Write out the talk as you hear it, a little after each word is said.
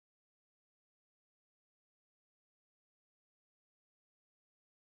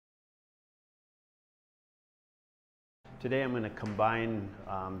Today I'm going to combine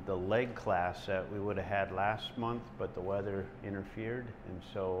the leg class that we would have had last month, but the weather interfered, and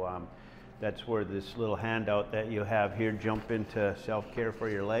so that's where this little handout that you have here, jump into self-care for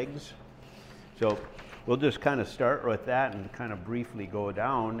your legs. So we'll just kind of start with that and kind of briefly go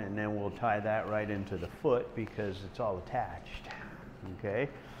down, and then we'll tie that right into the foot because it's all attached. Okay,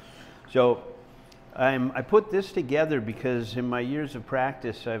 so I put this together because in my years of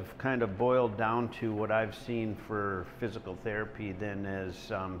practice I've kind of boiled down to what I've seen for physical therapy then as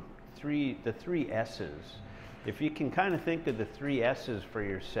the three S's. If you can kind of think of the three S's for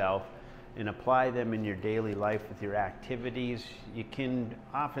yourself and apply them in your daily life with your activities, you can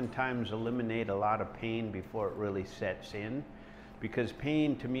oftentimes eliminate a lot of pain before it really sets in, because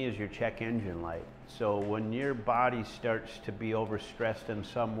pain to me is your check engine light. So when your body starts to be overstressed in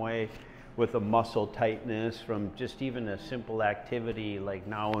some way, with a muscle tightness from just even a simple activity like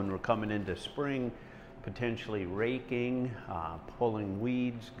now when we're coming into spring, potentially raking, pulling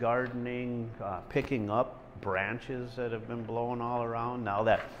weeds, gardening, picking up branches that have been blowing all around, now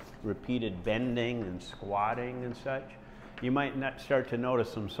that repeated bending and squatting and such, you might not start to notice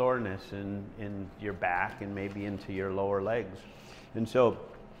some soreness in your back and maybe into your lower legs. And so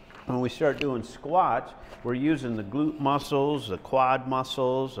when we start doing squats, we're using the glute muscles, the quad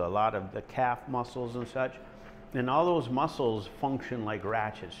muscles, a lot of the calf muscles and such. And all those muscles function like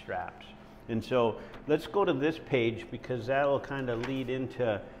ratchet straps. And so let's go to this page because that'll kind of lead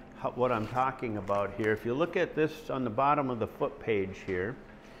into what I'm talking about here. If you look at this on the bottom of the foot page here,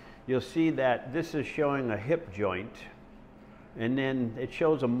 you'll see that this is showing a hip joint. And then it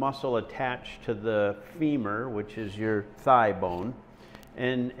shows a muscle attached to the femur, which is your thigh bone.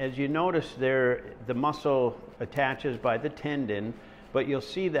 And as you notice there, the muscle attaches by the tendon, but you'll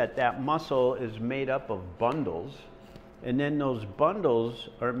see that that muscle is made up of bundles, and then those bundles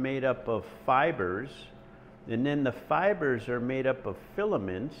are made up of fibers, and then the fibers are made up of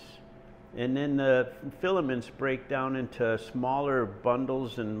filaments, and then the filaments break down into smaller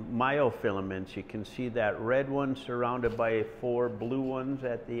bundles and myofilaments. You can see that red one surrounded by 4 blue ones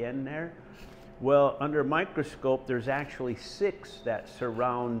at the end there. Well, under a microscope, there's actually 6 that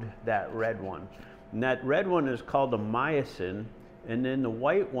surround that red one. And that red one is called a myosin, and then the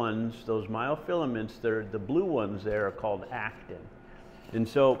white ones, those myofilaments, the blue ones there are called actin. And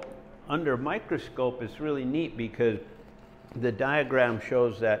so under a microscope, it's really neat because the diagram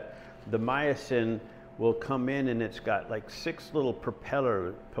shows that the myosin will come in and it's got like 6 little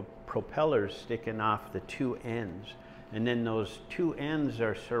propellers sticking off the 2 ends. And then those 2 ends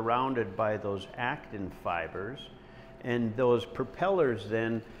are surrounded by those actin fibers. And those propellers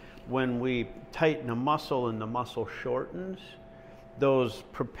then, when we tighten a muscle and the muscle shortens, those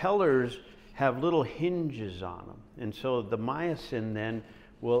propellers have little hinges on them. And so the myosin then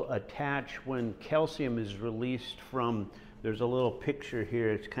will attach when calcium is released from, there's a little picture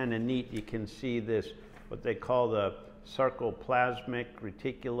here, it's kind of neat. You can see this, what they call the sarcoplasmic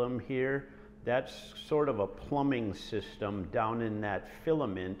reticulum here. That's sort of a plumbing system down in that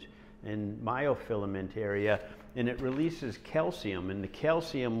filament and myofilament area, and it releases calcium, and the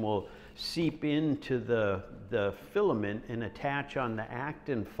calcium will seep into the filament and attach on the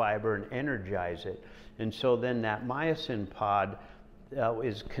actin fiber and energize it. And so then that myosin pod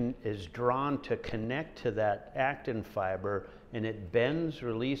is drawn to connect to that actin fiber, and it bends,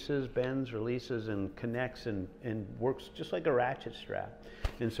 releases, and connects and works just like a ratchet strap.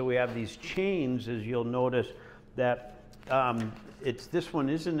 And so we have these chains, as you'll notice, that this one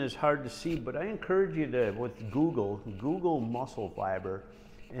isn't as hard to see, but I encourage you to, with Google muscle fiber,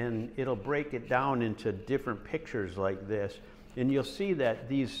 and it'll break it down into different pictures like this. And you'll see that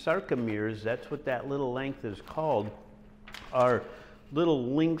these sarcomeres, that's what that little length is called, are little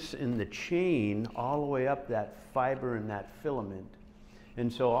links in the chain all the way up that fiber and that filament.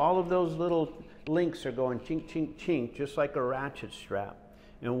 And so all of those little links are going chink, chink, chink, just like a ratchet strap.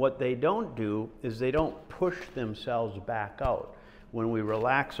 And what they don't do is they don't push themselves back out. When we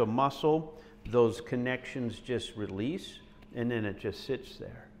relax a muscle, those connections just release, and then it just sits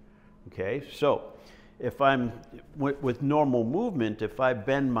there. Okay, so if I'm with normal movement, if I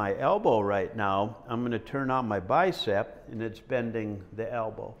bend my elbow right now, I'm going to turn on my bicep, and it's bending the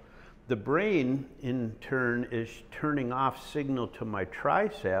elbow. The brain, in turn, is turning off signal to my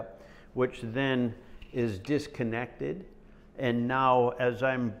tricep, which then is disconnected. And now, as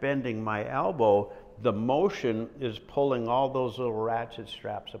I'm bending my elbow, the motion is pulling all those little ratchet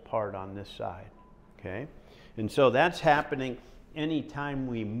straps apart on this side. Okay? And so that's happening anytime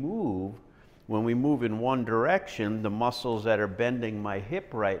we move. When we move in one direction, the muscles that are bending my hip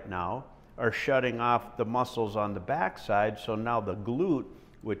right now are shutting off the muscles on the backside. So now the glute,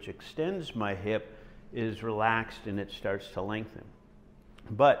 which extends my hip, is relaxed and it starts to lengthen.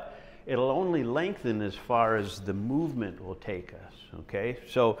 But it'll only lengthen as far as the movement will take us, okay?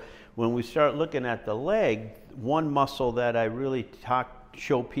 So when we start looking at the leg, one muscle that I really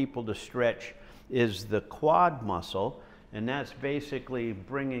show people to stretch is the quad muscle, and that's basically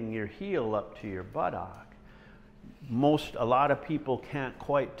bringing your heel up to your buttock. A lot of people can't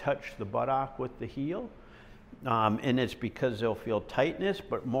quite touch the buttock with the heel, and it's because they'll feel tightness,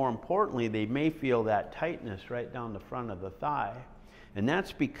 but more importantly, they may feel that tightness right down the front of the thigh. And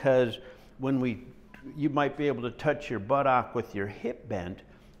that's because you might be able to touch your buttock with your hip bent,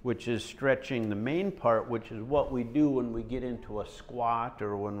 which is stretching the main part, which is what we do when we get into a squat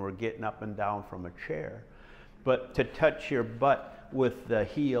or when we're getting up and down from a chair. But to touch your butt with the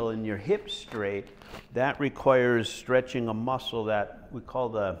heel and your hips straight, that requires stretching a muscle that we call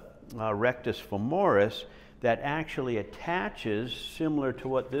the rectus femoris, that actually attaches, similar to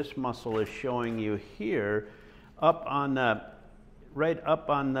what this muscle is showing you here, it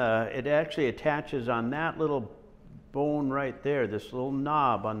actually attaches on that little bone right there, this little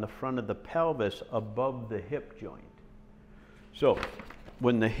knob on the front of the pelvis above the hip joint. So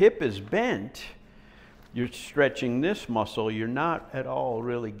when the hip is bent, you're stretching this muscle. You're not at all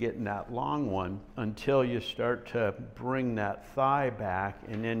really getting that long one until you start to bring that thigh back,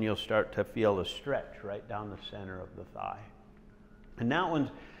 and then you'll start to feel a stretch right down the center of the thigh. And that one's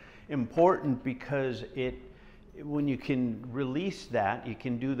important because when you can release that, you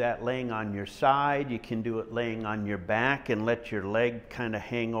can do that laying on your side, you can do it laying on your back and let your leg kind of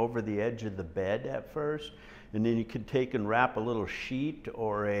hang over the edge of the bed at first. And then you can take and wrap a little sheet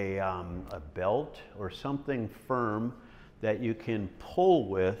or a belt or something firm that you can pull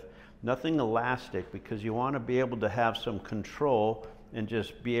with, nothing elastic, because you want to be able to have some control and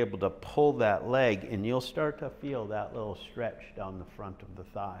just be able to pull that leg, and you'll start to feel that little stretch down the front of the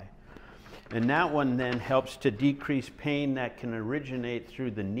thigh. And that one then helps to decrease pain that can originate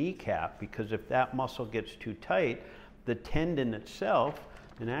through the kneecap, because if that muscle gets too tight, the tendon itself,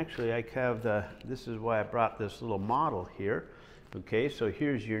 and actually I have this is why I brought this little model here. Okay, so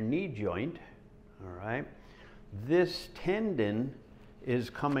here's your knee joint, all right? This tendon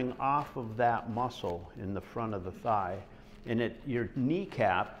is coming off of that muscle in the front of the thigh, and your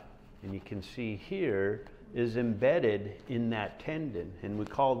kneecap, and you can see here, is embedded in that tendon, and we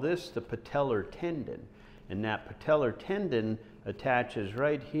call this the patellar tendon. And that patellar tendon attaches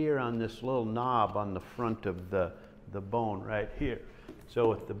right here on this little knob on the front of the bone right here. So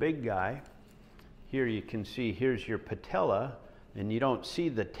with the big guy, here you can see here's your patella, and you don't see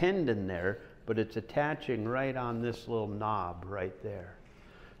the tendon there, but it's attaching right on this little knob right there.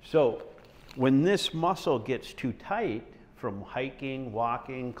 So when this muscle gets too tight from hiking,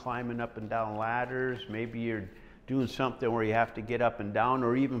 walking, climbing up and down ladders, maybe you're doing something where you have to get up and down,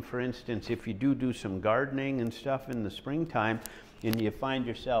 or even, for instance, if you do some gardening and stuff in the springtime and you find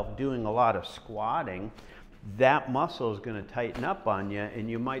yourself doing a lot of squatting, that muscle is going to tighten up on you, and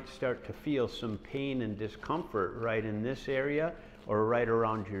you might start to feel some pain and discomfort right in this area or right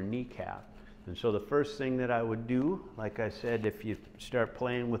around your kneecap. And so the first thing that I would do, like I said, if you start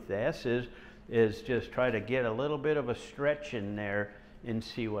playing with the S's, is just try to get a little bit of a stretch in there and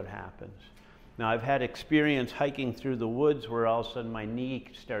see what happens. Now, I've had experience hiking through the woods where all of a sudden my knee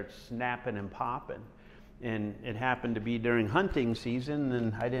starts snapping and popping. And it happened to be during hunting season,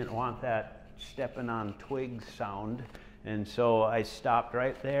 and I didn't want that stepping on twigs sound. And so I stopped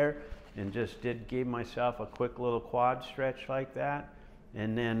right there and just gave myself a quick little quad stretch like that.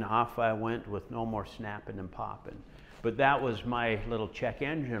 And then off I went with no more snapping and popping. But that was my little check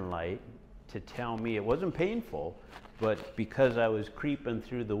engine light to tell me it wasn't painful, but because I was creeping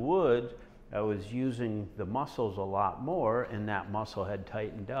through the woods, I was using the muscles a lot more, and that muscle had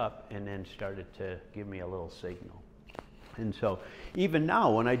tightened up and then started to give me a little signal. And so even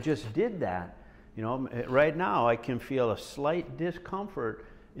now, when I just did that, you know, right now I can feel a slight discomfort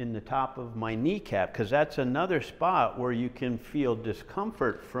in the top of my kneecap, because that's another spot where you can feel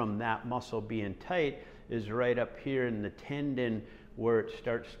discomfort from that muscle being tight, is right up here in the tendon where it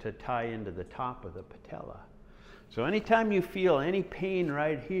starts to tie into the top of the patella. So anytime you feel any pain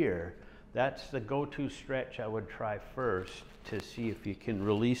right here, that's the go-to stretch I would try first to see if you can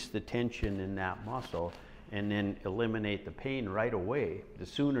release the tension in that muscle and then eliminate the pain right away. The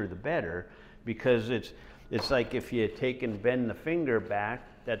sooner the better, because it's like if you take and bend the finger back,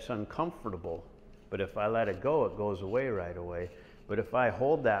 that's uncomfortable. But if I let it goes away right away. But if I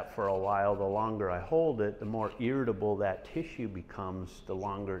hold that for a while, the longer I hold it, the more irritable that tissue becomes, the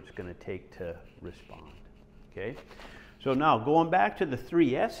longer it's going to take to respond. Okay? So now going back to the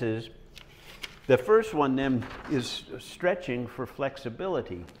 3 S's, the first one then is stretching for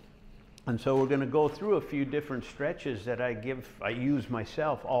flexibility. And so we're going to go through a few different stretches that I use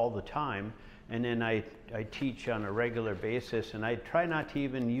myself all the time, and then I teach on a regular basis, and I try not to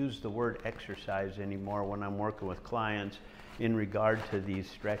even use the word exercise anymore when I'm working with clients in regard to these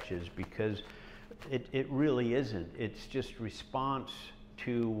stretches, because it really isn't. It's just response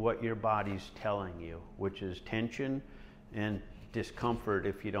to what your body's telling you, which is tension and discomfort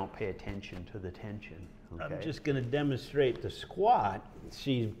if you don't pay attention to the tension. Okay. I'm just going to demonstrate the squat.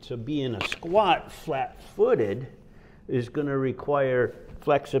 See, to be in a squat flat-footed is going to require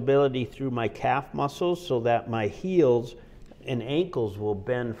flexibility through my calf muscles so that my heels and ankles will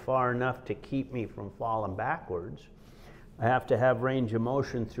bend far enough to keep me from falling backwards. I have to have range of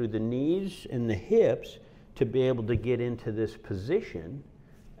motion through the knees and the hips to be able to get into this position.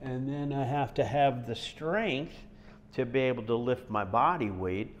 And then I have to have the strength to be able to lift my body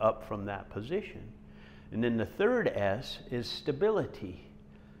weight up from that position. And then the third S is stability.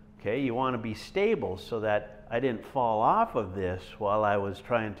 Okay, you want to be stable so that I didn't fall off of this while I was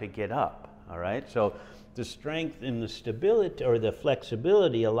trying to get up. All right, so the strength and the stability or the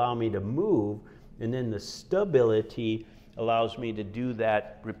flexibility allow me to move, and then the stability allows me to do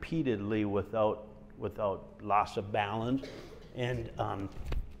that repeatedly without loss of balance and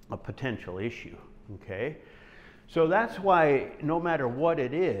a potential issue. Okay. So that's why no matter what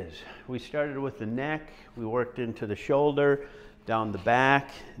it is, we started with the neck, we worked into the shoulder, down the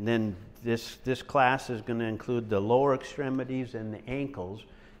back, and then this class is going to include the lower extremities and the ankles.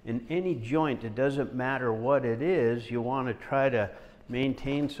 In any joint, it doesn't matter what it is, you want to try to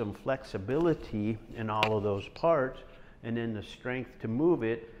maintain some flexibility in all of those parts, and then the strength to move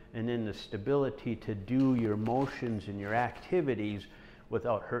it, and then the stability to do your motions and your activities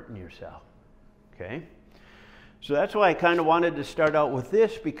without hurting yourself. Okay? So that's why I kind of wanted to start out with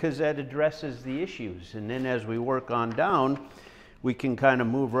this, because that addresses the issues. And then as we work on down, we can kind of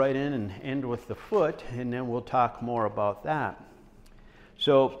move right in and end with the foot, and then we'll talk more about that.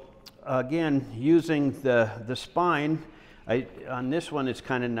 So again, using the spine, on this one it's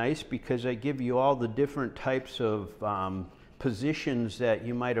kind of nice because I give you all the different types of positions that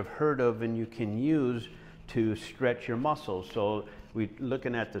you might have heard of and you can use to stretch your muscles. So we're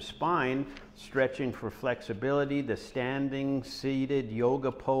looking at the spine, stretching for flexibility, the standing, seated,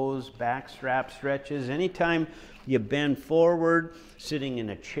 yoga pose, back strap stretches. Anytime you bend forward, sitting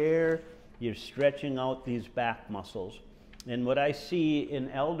in a chair, you're stretching out these back muscles. And what I see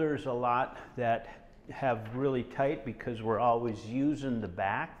in elders a lot that have really tight, because we're always using the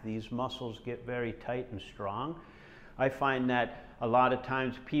back, these muscles get very tight and strong. I find that a lot of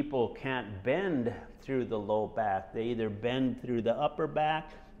times people can't bend through the low back. They either bend through the upper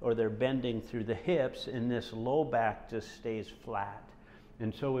back or they're bending through the hips, and this low back just stays flat.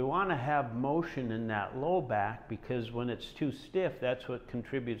 And so we want to have motion in that low back, because when it's too stiff, that's what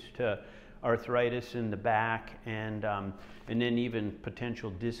contributes to arthritis in the back and then even potential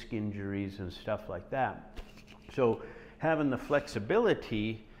disc injuries and stuff like that. So having the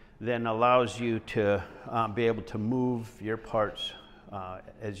flexibility then allows you to be able to move your parts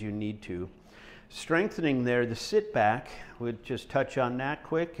as you need to. Strengthening there, the sit back, we'll just touch on that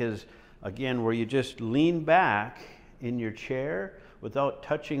quick, is again where you just lean back in your chair without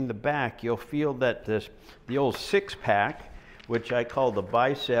touching the back. You'll feel that the old six pack, which I call the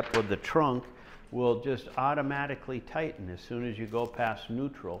bicep or the trunk, will just automatically tighten as soon as you go past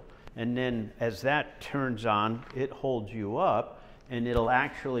neutral. And then as that turns on, it holds you up, and it'll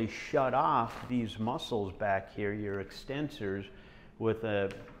actually shut off these muscles back here, your extensors, with a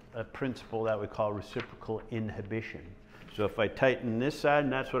principle that we call reciprocal inhibition. So if I tighten this side,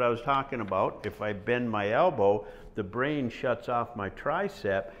 and that's what I was talking about, if I bend my elbow, the brain shuts off my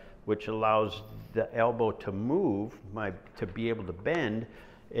tricep, which allows the elbow to move, to be able to bend.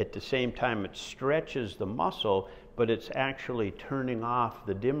 At the same time, it stretches the muscle, but it's actually turning off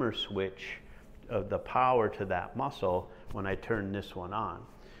the dimmer switch of the power to that muscle when I turn this one on.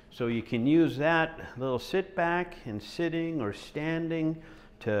 So you can use that little sit back and sitting or standing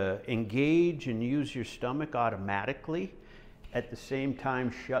to engage and use your stomach automatically. At the same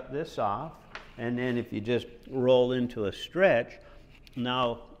time, shut this off. And then if you just roll into a stretch,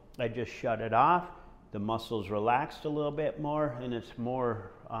 now I just shut it off. The muscles relaxed a little bit more, and it's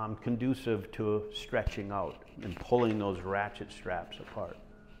more conducive to stretching out and pulling those ratchet straps apart.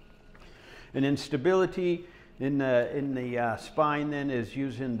 And then stability in the spine then is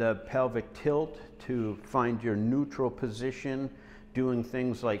using the pelvic tilt to find your neutral position, doing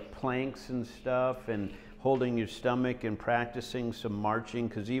things like planks and stuff, and holding your stomach and practicing some marching,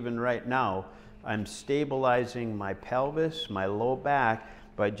 because even right now I'm stabilizing my pelvis, my low back,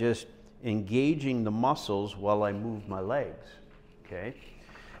 by just engaging the muscles while I move my legs. Okay?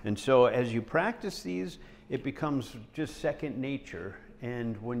 And so as you practice these, it becomes just second nature.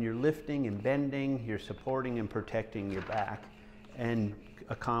 And when you're lifting and bending, you're supporting and protecting your back and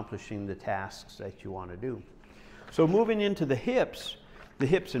accomplishing the tasks that you want to do. So moving into the hips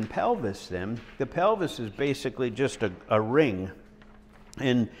and pelvis then, the pelvis is basically just a ring.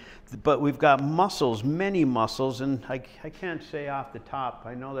 But we've got muscles, many muscles, and I can't say off the top.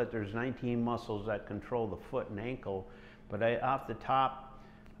 I know that there's 19 muscles that control the foot and ankle, but off the top,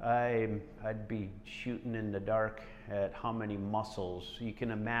 I'd be shooting in the dark at how many muscles. You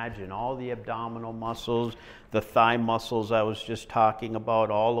can imagine all the abdominal muscles, the thigh muscles I was just talking about,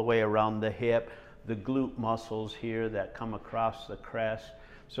 all the way around the hip, the glute muscles here that come across the crest.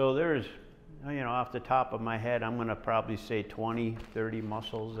 So there's, off the top of my head, I'm going to probably say 20, 30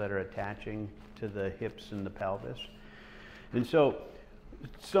 muscles that are attaching to the hips and the pelvis. And so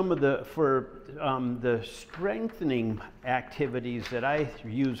some of the strengthening activities that I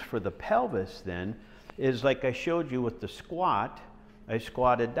use for the pelvis then is like I showed you with the squat. I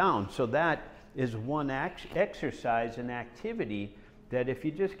squatted down. So that is one exercise and activity that if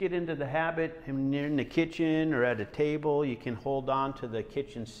you just get into the habit and you're in the kitchen or at a table, you can hold on to the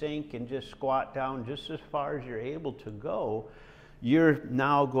kitchen sink and just squat down just as far as you're able to go. You're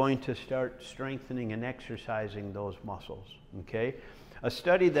now going to start strengthening and exercising those muscles, okay? A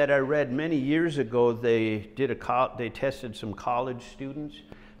study that I read many years ago, they tested some college students,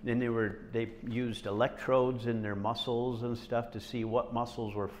 and they used electrodes in their muscles and stuff to see what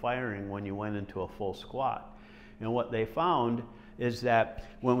muscles were firing when you went into a full squat. And what they found is that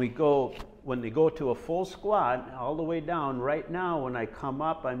when they go to a full squat all the way down, right now when I come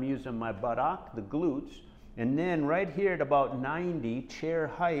up, I'm using my buttock, the glutes, and then right here at about 90 chair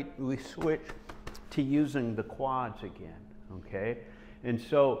height, we switch to using the quads again, okay? And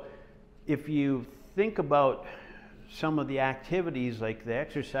so if you think about some of the activities like the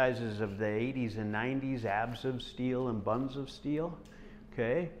exercises of the 80s and 90s, abs of steel and buns of steel,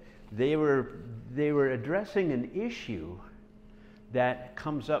 okay, they were addressing an issue that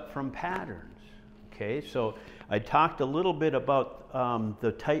comes up from patterns, okay? So I talked a little bit about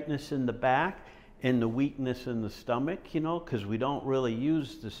the tightness in the back and the weakness in the stomach, because we don't really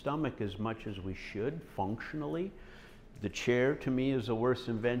use the stomach as much as we should functionally. The chair, to me, is the worst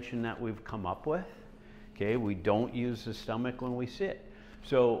invention that we've come up with. Okay, we don't use the stomach when we sit.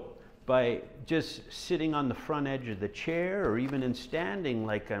 So by just sitting on the front edge of the chair or even in standing,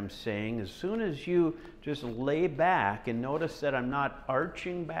 like I'm saying, as soon as you just lay back and notice that I'm not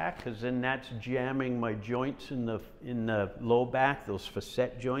arching back, because then that's jamming my joints in the low back, those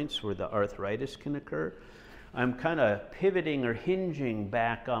facet joints where the arthritis can occur. I'm kind of pivoting or hinging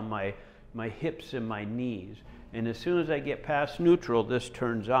back on my hips and my knees. And as soon as I get past neutral, this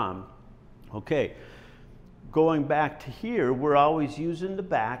turns on. Okay, going back to here, we're always using the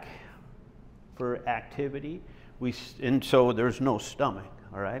back for activity. And so there's no stomach,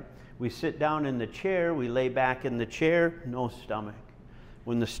 all right? We sit down in the chair, we lay back in the chair, no stomach.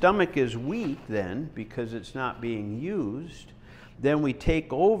 When the stomach is weak then, because it's not being used, then we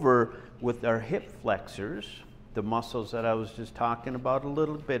take over with our hip flexors, the muscles that I was just talking about a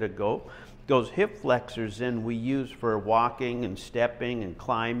little bit ago. Those hip flexors then we use for walking and stepping and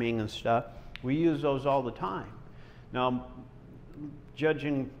climbing and stuff. We use those all the time. Now,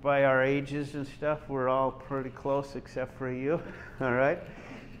 judging by our ages and stuff, we're all pretty close except for you, all right?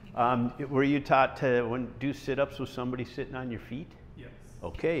 Were you taught to do sit-ups with somebody sitting on your feet? Yes.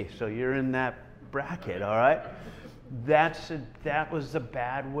 Okay, so you're in that bracket, all right? That was a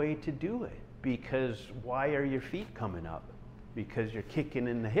bad way to do it, because why are your feet coming up? Because you're kicking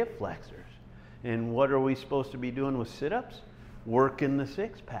in the hip flexors. And what are we supposed to be doing with sit-ups? Working the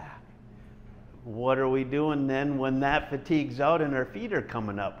six-pack. What are we doing then when that fatigue's out and our feet are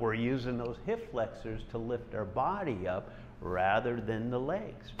coming up? We're using those hip flexors to lift our body up rather than the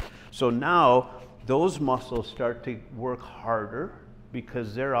legs. So now those muscles start to work harder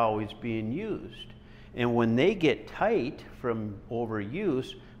because they're always being used. And when they get tight from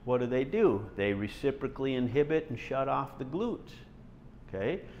overuse, what do? They reciprocally inhibit and shut off the glutes,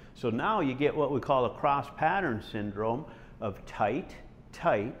 okay? So now you get what we call a cross-pattern syndrome of tight,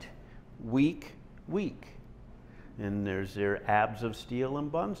 tight, weak, weak. And there's their abs of steel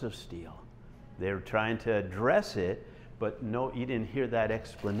and buns of steel. They're trying to address it, but no, you didn't hear that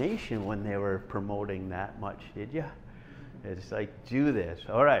explanation when they were promoting that much, did you? It's like, do this.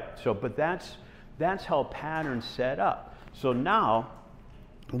 All right, so, but that's how patterns set up. So now,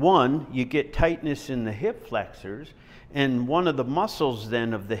 one, you get tightness in the hip flexors, and one of the muscles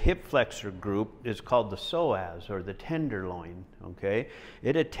then of the hip flexor group is called the psoas, or the tenderloin, okay?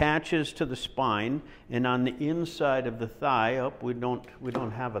 It attaches to the spine, and on the inside of the thigh, we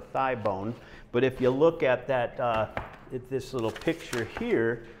don't have a thigh bone, but if you look at that, at this little picture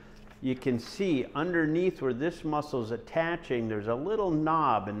here, you can see underneath where this muscle is attaching, there's a little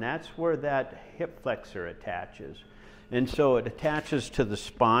knob, and that's where that hip flexor attaches. And so it attaches to the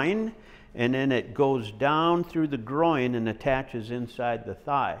spine, and then it goes down through the groin and attaches inside the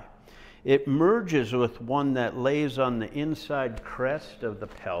thigh. It merges with one that lays on the inside crest of the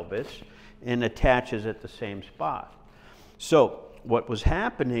pelvis and attaches at the same spot. So what was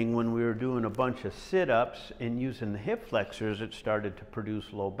happening when we were doing a bunch of sit-ups and using the hip flexors, it started to produce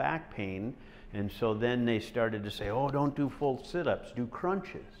low back pain. And so then they started to say, oh, don't do full sit-ups, do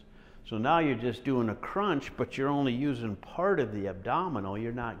crunches. So now you're just doing a crunch, but you're only using part of the abdominal.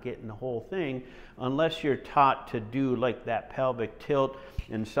 You're not getting the whole thing unless you're taught to do like that pelvic tilt.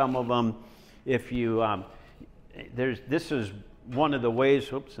 And some of them, if you, this is one of the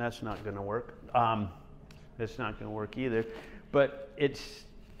ways, oops, that's not going to work. That's not going to work either. But it's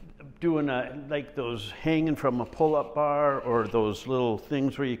doing like those hanging from a pull-up bar, or those little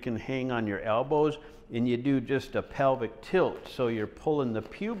things where you can hang on your elbows, and you do just a pelvic tilt. So you're pulling the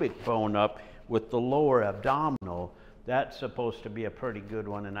pubic bone up with the lower abdominal. That's supposed to be a pretty good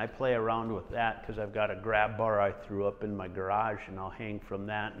one, and I play around with that because I've got a grab bar I threw up in my garage, and I'll hang from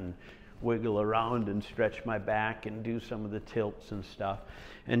that and wiggle around and stretch my back and do some of the tilts and stuff.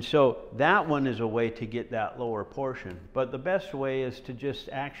 And so that one is a way to get that lower portion. But the best way is to just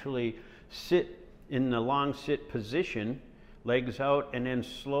actually sit in the long sit position, legs out, and then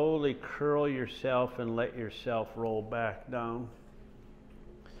slowly curl yourself and let yourself roll back down.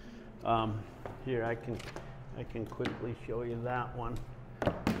 Here, I can quickly show you that one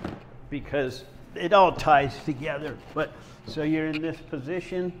because it all ties together. But so you're in this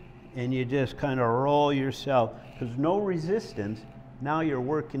position and you just kind of roll yourself. There's no resistance. Now you're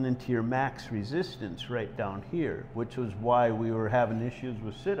working into your max resistance right down here, which was why we were having issues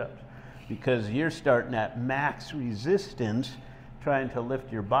with sit-ups, because you're starting at max resistance trying to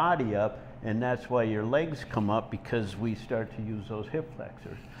lift your body up, and that's why your legs come up, because we start to use those hip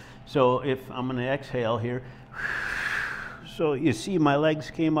flexors. So if I'm going to exhale here, so you see my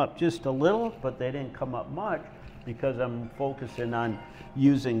legs came up just a little, but they didn't come up much because I'm focusing on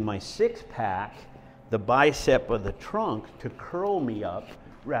using my six-pack, the bicep of the trunk, to curl me up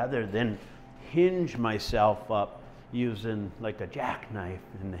rather than hinge myself up using like a jackknife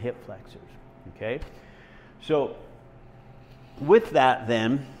in the hip flexors, okay? So with that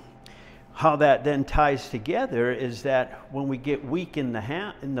then, how that then ties together is that when we get weak in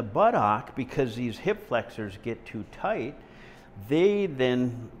the buttock, because these hip flexors get too tight, they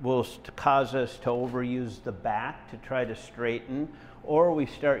then will cause us to overuse the back to try to straighten, or we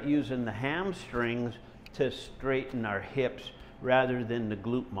start using the hamstrings to straighten our hips rather than the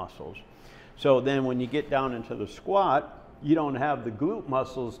glute muscles. So then when you get down into the squat, you don't have the glute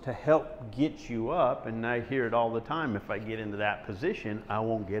muscles to help get you up, and I hear it all the time, if I get into that position, I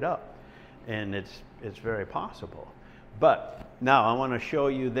won't get up. And it's very possible. But now I want to show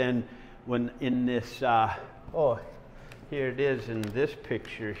you then when in this, oh, here it is in this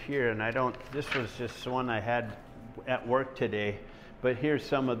picture here, and this was just one I had at work today, but here's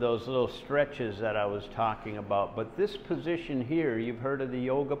some of those little stretches that I was talking about. But this position here, you've heard of the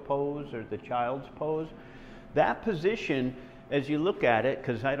yoga pose or the child's pose? That position, as you look at it,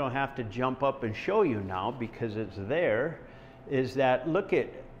 because I don't have to jump up and show you now because it's there, is that look at,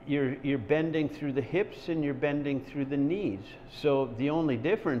 you're bending through the hips and you're bending through the knees. So the only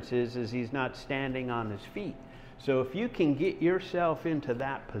difference is he's not standing on his feet. So if you can get yourself into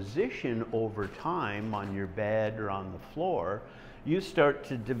that position over time on your bed or on the floor, you start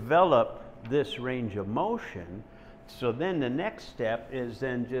to develop this range of motion. So then the next step is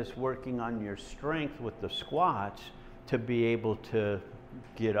then just working on your strength with the squats to be able to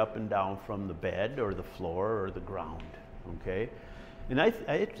get up and down from the bed or the floor or the ground, okay? And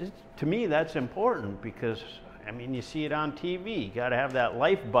to me, that's important because, I mean, you see it on TV. You got to have that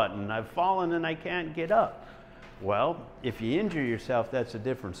life button. I've fallen and I can't get up. Well, if you injure yourself, that's a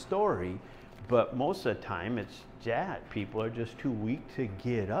different story. But most of the time, it's that people are just too weak to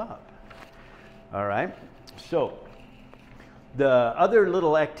get up. All right? So the other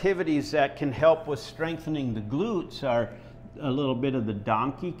little activities that can help with strengthening the glutes are a little bit of the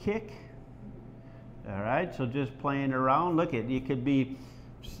donkey kick. All right, so just playing around. Look at, you could be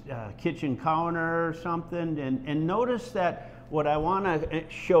kitchen counter or something, and notice that what I want to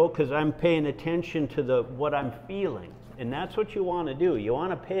show, because I'm paying attention to what I'm feeling, And that's what you want to do. You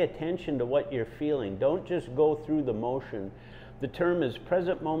want to pay attention to what you're feeling. Don't just go through the motion. The term is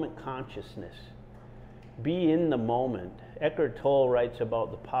present moment consciousness. Be in the moment. Eckhart Tolle writes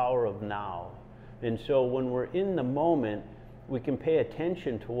about the power of now. And so when we're in the moment, we can pay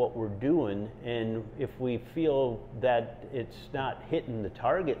attention to what we're doing, and if we feel that it's not hitting the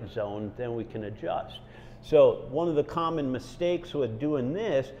target zone, then we can adjust. So one of the common mistakes with doing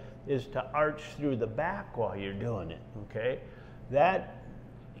this is to arch through the back while you're doing it, okay? That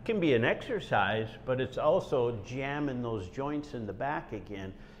can be an exercise, but it's also jamming those joints in the back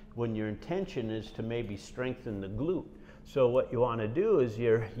again when your intention is to maybe strengthen the glute. So what you want to do is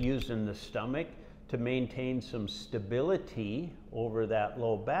you're using the stomach to maintain some stability over that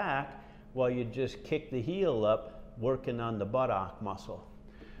low back while you just kick the heel up, working on the buttock muscle.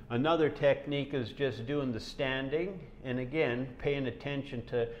 Another technique is just doing the standing, and again, paying attention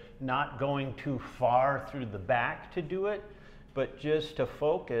to not going too far through the back to do it, but just to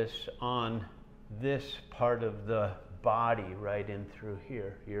focus on this part of the body right in through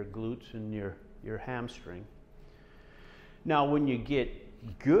here, your glutes and your hamstring. Now, when you get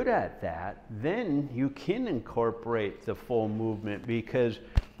good at that, then you can incorporate the full movement, because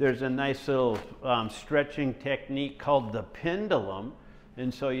there's a nice little stretching technique called the pendulum,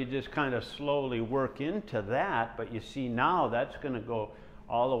 and so you just kind of slowly work into that, but you see now that's going to go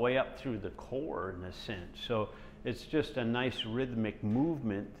all the way up through the core in a sense. So it's just a nice rhythmic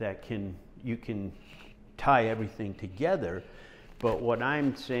movement that you can tie everything together. But what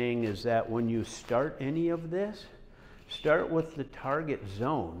I'm saying is that when you start any of this, start with the target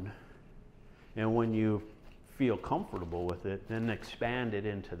zone, and when you feel comfortable with it, then expand it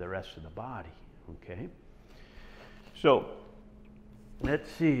into the rest of the body, okay? So let's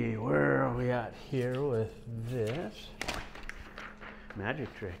see, where are we at here with this?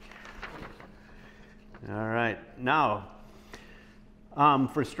 Magic trick. All right, now,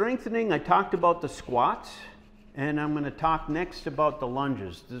 for strengthening, I talked about the squats, and I'm going to talk next about the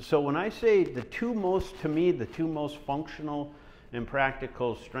lunges. So when I say the two most functional and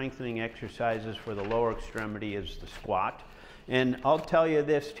practical strengthening exercises for the lower extremity is the squat. And I'll tell you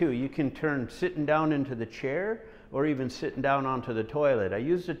this too, you can turn sitting down into the chair or even sitting down onto the toilet. I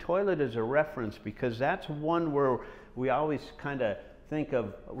use the toilet as a reference because that's one where we always kind of think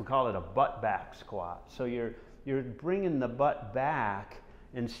of, we call it a butt back squat. So you're bringing the butt back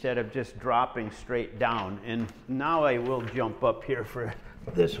instead of just dropping straight down. And now I will jump up here for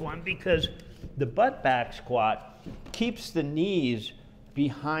this one, because the butt back squat keeps the knees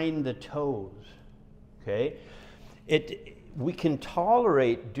behind the toes, okay? We can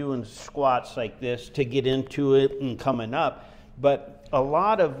tolerate doing squats like this to get into it and coming up, but a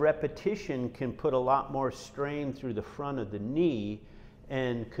lot of repetition can put a lot more strain through the front of the knee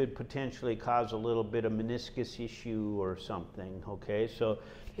and could potentially cause a little bit of meniscus issue or something, okay? So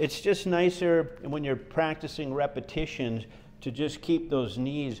it's just nicer when you're practicing repetitions to just keep those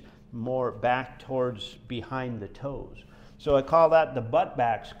knees more back towards behind the toes. So I call that the butt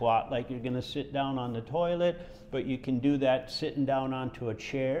back squat, like you're gonna sit down on the toilet, but you can do that sitting down onto a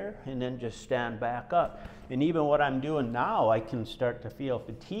chair and then just stand back up. And even what I'm doing now, I can start to feel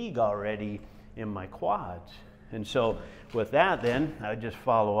fatigue already in my quads. And so with that then, I just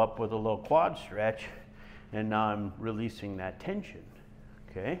follow up with a little quad stretch, and now I'm releasing that tension,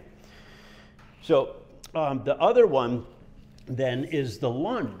 okay? So the other one then is the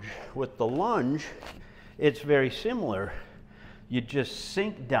lunge. With the lunge, it's very similar. You just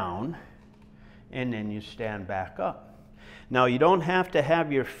sink down and then you stand back up. Now you don't have to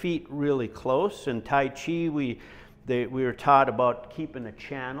have your feet really close. In Tai Chi, we were taught about keeping a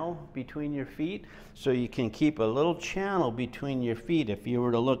channel between your feet, so you can keep a little channel between your feet. If you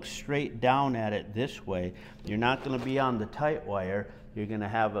were to look straight down at it this way, you're not going to be on the tight wire. You're going to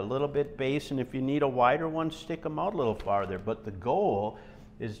have a little bit base, and if you need a wider one, stick them out a little farther. But the goal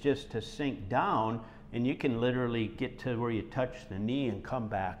is just to sink down, and you can literally get to where you touch the knee and come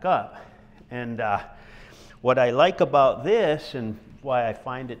back up. And what I like about this, and why I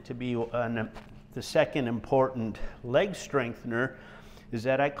find it to be the second important leg strengthener, is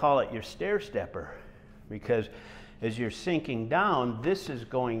that I call it your stair stepper, because as you're sinking down, this is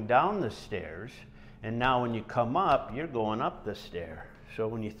going down the stairs, and now when you come up, you're going up the stair. So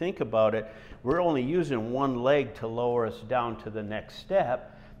when you think about it, we're only using one leg to lower us down to the next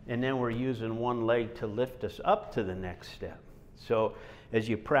step, and then we're using one leg to lift us up to the next step. So as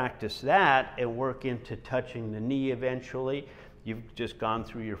you practice that and work into touching the knee eventually, you've just gone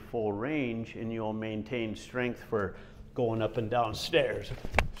through your full range, and you'll maintain strength for going up and down stairs.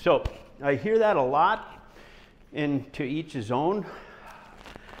 So I hear that a lot, and to each his own.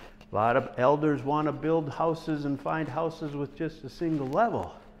 A lot of elders want to build houses and find houses with just a single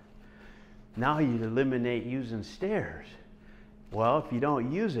level. Now you eliminate using stairs. Well, if you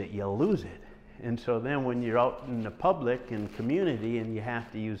don't use it, you lose it. And so then when you're out in the public and community and you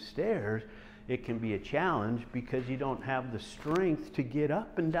have to use stairs, it can be a challenge because you don't have the strength to get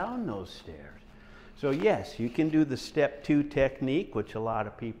up and down those stairs. So yes, you can do the step 2 technique, which a lot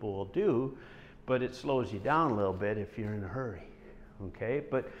of people will do, but it slows you down a little bit if you're in a hurry. Okay,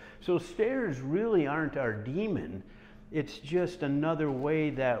 but so stairs really aren't our demon. It's just another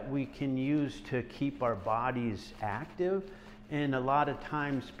way that we can use to keep our bodies active. And a lot of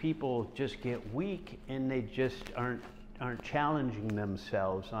times people just get weak and they just aren't challenging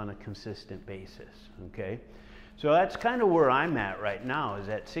themselves on a consistent basis. Okay, so that's kind of where I'm at right now. Is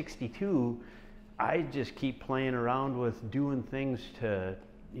at 62, I just keep playing around with doing things to,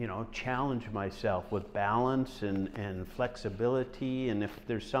 you know, challenge myself with balance and flexibility. And if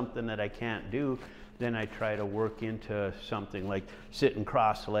there's something that I can't do, then I try to work into something like sitting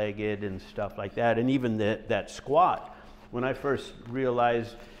cross-legged and stuff like that. And even that squat. When I first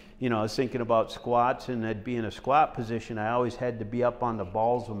realized, you know, I was thinking about squats and I'd be in a squat position, I always had to be up on the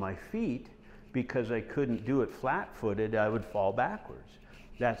balls of my feet because I couldn't do it flat-footed. I would fall backwards.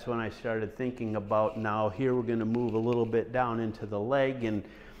 That's when I started thinking about, now here we're going to move a little bit down into the leg, and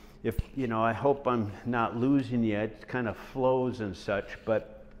if, you know, I hope I'm not losing you, it kind of flows and such,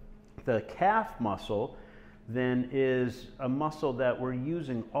 but the calf muscle then is a muscle that we're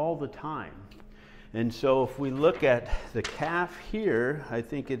using all the time. And so if we look at the calf here, I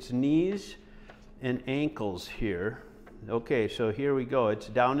think it's knees and ankles here. Okay, so here we go. It's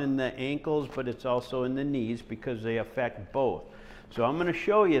down in the ankles, but it's also in the knees because they affect both. So I'm going to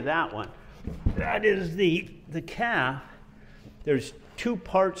show you that one. That is the calf. There's 2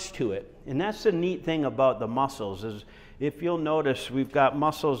 parts to it. And that's the neat thing about the muscles is if you'll notice, we've got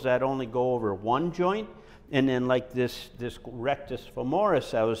muscles that only go over one joint. And then like this rectus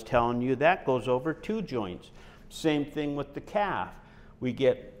femoris I was telling you, that goes over 2 joints. Same thing with the calf. We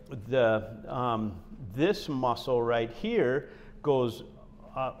get this muscle right here goes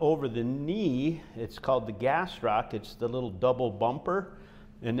over the knee. It's called the gastroc. It's the little double bumper.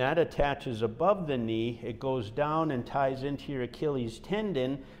 And that attaches above the knee. It goes down and ties into your Achilles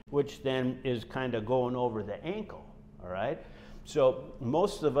tendon, which then is kind of going over the ankle, all right? So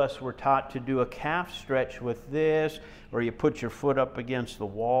most of us were taught to do a calf stretch with this, or you put your foot up against the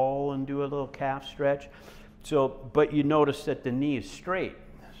wall and do a little calf stretch. So, but you notice that the knee is straight.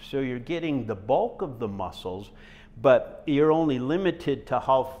 So you're getting the bulk of the muscles, but you're only limited to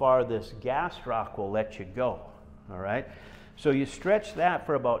how far this gastroc will let you go, all right? So you stretch that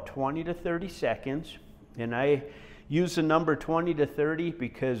for about 20 to 30 seconds, and I use the number 20 to 30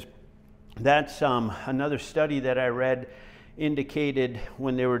 because that's another study that I read indicated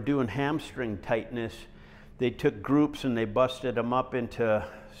when they were doing hamstring tightness, they took groups and they busted them up into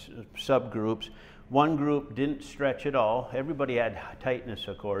subgroups. One group didn't stretch at all. Everybody had tightness,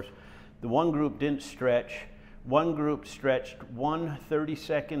 of course. The one group didn't stretch. One group stretched 1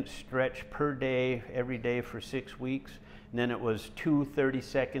 30-second stretch per day, every day for 6 weeks. And then it was 2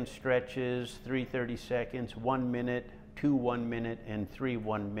 30-second stretches, 3 30 seconds, 1 minute, 2 1 minute, and 3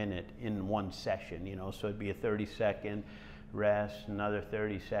 1 minute in one session, you know. So it'd be a 30-second rest, another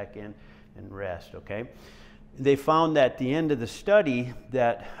 30-second, and rest, okay? They found at the end of the study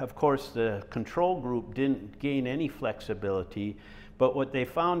that, of course, the control group didn't gain any flexibility, but what they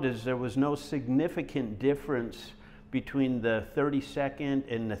found is there was no significant difference between the 30-second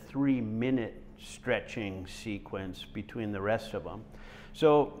and the 3-minute stretching sequence between the rest of them.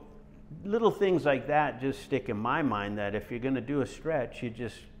 So little things like that just stick in my mind, that if you're going to do a stretch, you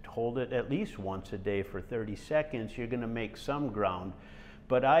just hold it at least once a day for 30 seconds. You're going to make some ground.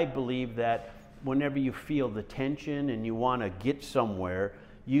 But I believe that whenever you feel the tension and you want to get somewhere,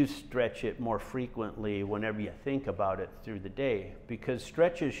 you stretch it more frequently whenever you think about it through the day, because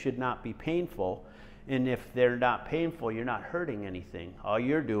stretches should not be painful. And if they're not painful, you're not hurting anything. All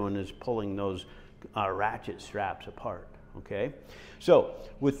you're doing is pulling those ratchet straps apart, okay? So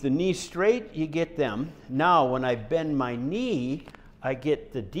with the knee straight, you get them. Now when I bend my knee, I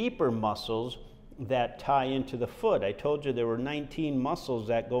get the deeper muscles that tie into the foot. I told you there were 19 muscles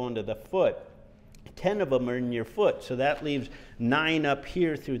that go into the foot. 10 of them are in your foot, so that leaves 9 up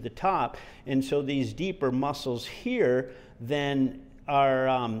here through the top. And so these deeper muscles here then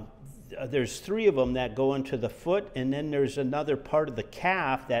are, there's 3 of them that go into the foot, and then there's another part of the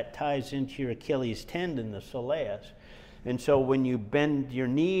calf that ties into your Achilles tendon, the soleus. And so when you bend your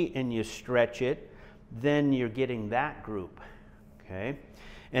knee and you stretch it, then you're getting that group, okay?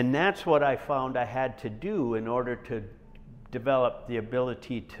 And that's what I found I had to do in order to develop the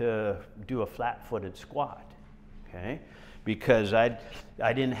ability to do a flat-footed squat, okay? Because I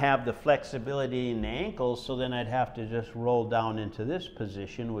didn't have the flexibility in the ankles, so then I'd have to just roll down into this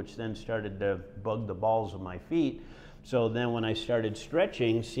position, which then started to bug the balls of my feet. So then when I started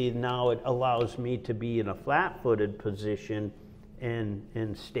stretching, see, now it allows me to be in a flat-footed position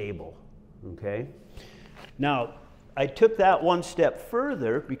and stable, okay? Now, I took that one step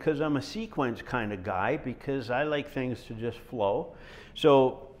further because I'm a sequence kind of guy, because I like things to just flow.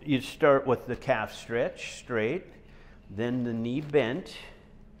 So you start with the calf stretch straight, then the knee bent,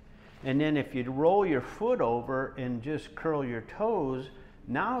 and then if you roll your foot over and just curl your toes,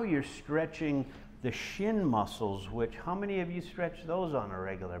 now you're stretching the shin muscles, which, how many of you stretch those on a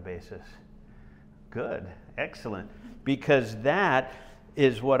regular basis? Good, excellent. Because that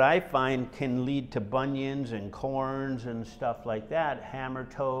is what I find can lead to bunions and corns and stuff like that, hammer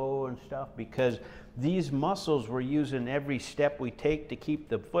toe and stuff, because these muscles we're using every step we take to keep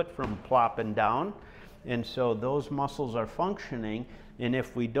the foot from plopping down. And so those muscles are functioning, and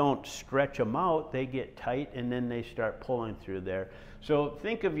if we don't stretch them out, they get tight and then they start pulling through there. So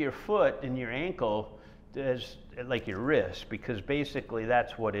think of your foot and your ankle as like your wrist, because basically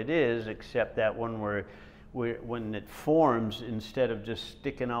that's what it is, except that when it forms, instead of just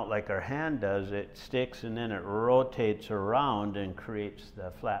sticking out like our hand does, it sticks and then it rotates around and creates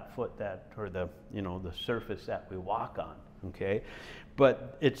the flat foot that, or the, you know, the surface that we walk on, okay?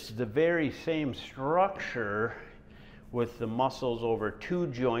 But it's the very same structure with the muscles over two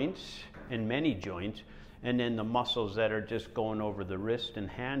joints and many joints, and then the muscles that are just going over the wrist and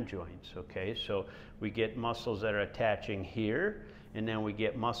hand joints, okay? So we get muscles that are attaching here, and then we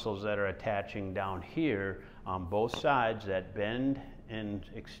get muscles that are attaching down here on both sides that bend and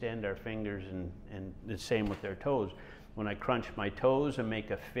extend our fingers, and the same with their toes. When I crunch my toes and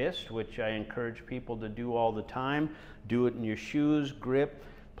make a fist, which I encourage people to do all the time, do it in your shoes, grip,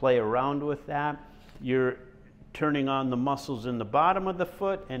 play around with that. You're turning on the muscles in the bottom of the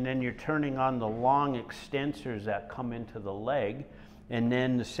foot, and then you're turning on the long extensors that come into the leg. And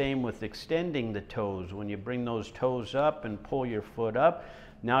then the same with extending the toes. When you bring those toes up and pull your foot up,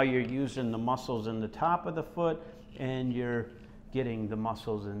 now you're using the muscles in the top of the foot, and you're getting the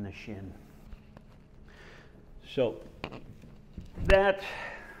muscles in the shin. So that's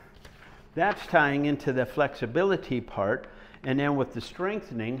tying into the flexibility part. And then with the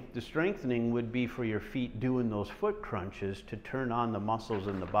strengthening would be for your feet doing those foot crunches to turn on the muscles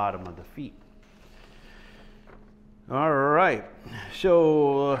in the bottom of the feet. All right,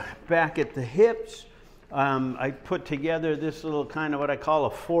 so back at the hips, I put together this little kind of what I call a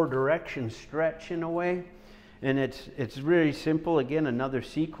 4-direction stretch in a way. And it's really simple. Again, another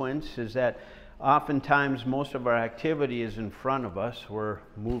sequence is that oftentimes most of our activity is in front of us. We're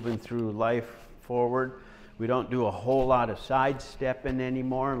moving through life forward. We don't do a whole lot of sidestepping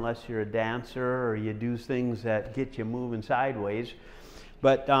anymore unless you're a dancer or you do things that get you moving sideways.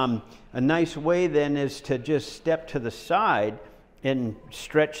 But a nice way then is to just step to the side and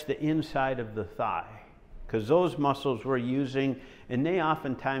stretch the inside of the thigh, because those muscles we're using, and they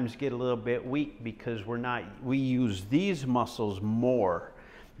oftentimes get a little bit weak because we use these muscles more.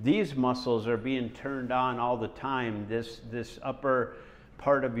 These muscles are being turned on all the time, this upper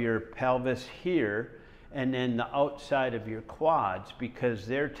part of your pelvis here, and then the outside of your quads, because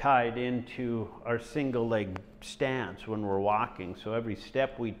they're tied into our single leg stance when we're walking. So every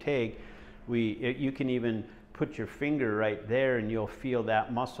step we take, you can even put your finger right there and you'll feel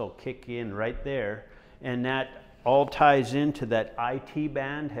that muscle kick in right there. And that all ties into that IT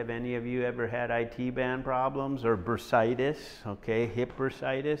band. Have any of you ever had IT band problems or bursitis, okay, hip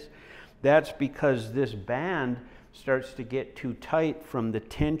bursitis? That's because this band starts to get too tight from the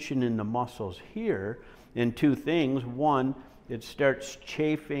tension in the muscles here. And two things: one, it starts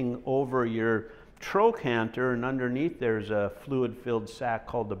chafing over your trochanter, and underneath there's a fluid-filled sac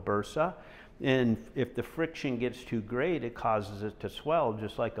called the bursa. And if the friction gets too great, it causes it to swell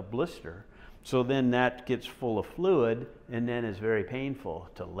just like a blister. So then that gets full of fluid, and then it's very painful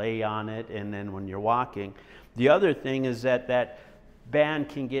to lay on it, and then when you're walking. The other thing is that that band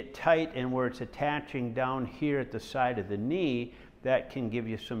can get tight, and where it's attaching down here at the side of the knee, that can give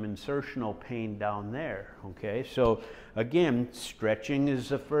you some insertional pain down there, okay? So again, stretching is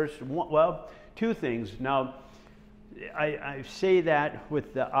the first one. Well, two things. Now, I say that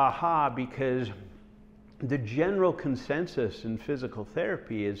with the aha because the general consensus in physical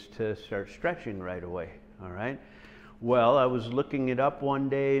therapy is to start stretching right away, all right? Well, I was looking it up one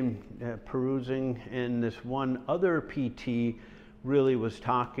day, perusing, and this one other PT really was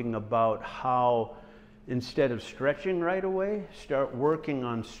talking about how instead of stretching right away, start working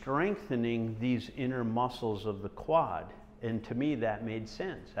on strengthening these inner muscles of the quad. And to me, that made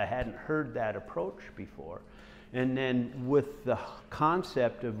sense. I hadn't heard that approach before. And then with the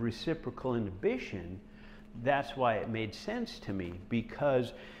concept of reciprocal inhibition, that's why it made sense to me,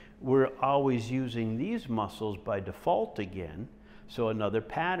 because we're always using these muscles by default again. So another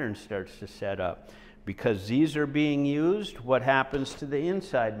pattern starts to set up. Because these are being used, what happens to the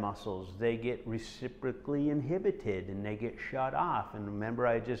inside muscles? They get reciprocally inhibited and they get shut off. And remember,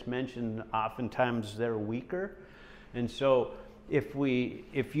 I just mentioned oftentimes they're weaker. And so if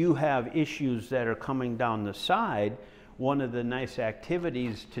you have issues that are coming down the side, one of the nice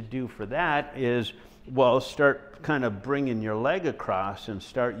activities to do for that is, well, start kind of bringing your leg across and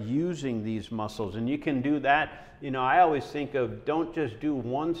start using these muscles. And you can do that, you know, I always think of, don't just do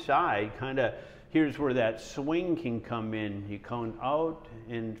one side, kind of, here's where that swing can come in. You come out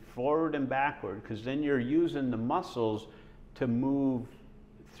and forward and backward, because then you're using the muscles to move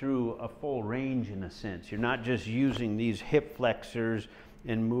through a full range in a sense. You're not just using these hip flexors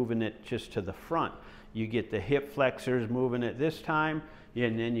and moving it just to the front. You get the hip flexors moving it this time,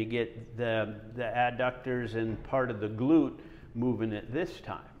 and then you get the adductors and part of the glute moving it this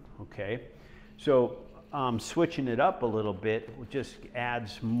time, okay? So switching it up a little bit just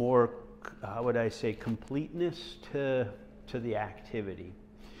adds more, how would I say, completeness to the activity.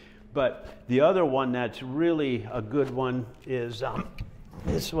 But the other one that's really a good one is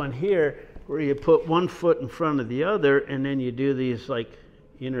this one here, where you put one foot in front of the other and then you do these like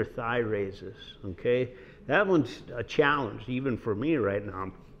inner thigh raises, okay? That one's a challenge even for me right now.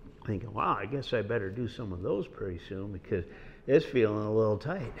 I'm thinking, wow, I guess I better do some of those pretty soon, because it's feeling a little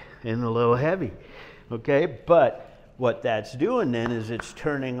tight and a little heavy, okay? But what that's doing then is it's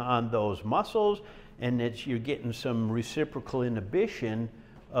turning on those muscles, and you're getting some reciprocal inhibition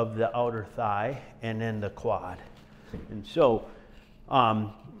of the outer thigh and then the quad. And so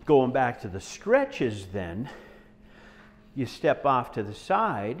going back to the stretches then, you step off to the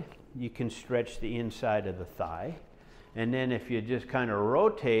side, you can stretch the inside of the thigh. And then if you just kind of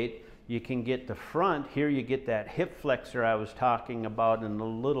rotate, you can get the front. Here you get that hip flexor I was talking about and a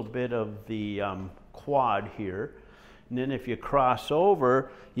little bit of the quad here. And then if you cross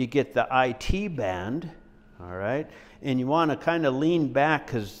over, you get the IT band, all right? And you want to kind of lean back,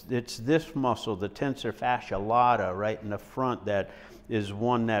 because it's this muscle, the tensor fascia lata, right in the front, that is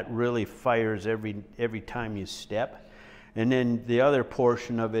one that really fires every time you step. And then the other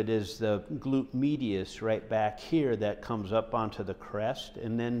portion of it is the glute medius right back here that comes up onto the crest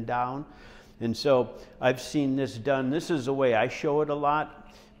and then down. And so I've seen this done. This is the way I show it a lot.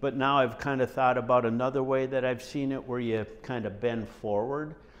 But now I've kind of thought about another way that I've seen it, where you kind of bend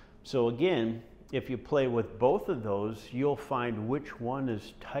forward. So again, if you play with both of those, you'll find which one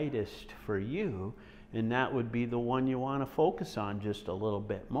is tightest for you, and that would be the one you want to focus on just a little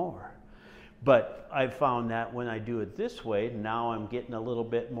bit more. But I've found that when I do it this way, now I'm getting a little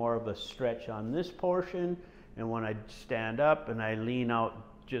bit more of a stretch on this portion, and when I stand up and I lean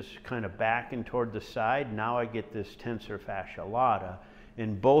out just kind of back and toward the side, now I get this tensor fascia lata.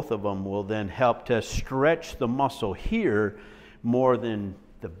 And both of them will then help to stretch the muscle here more than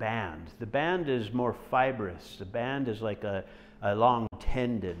the band. The band is more fibrous. The band is like a long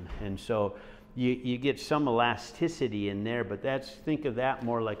tendon. And so you get some elasticity in there, but think of that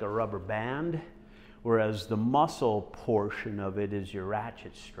more like a rubber band, whereas the muscle portion of it is your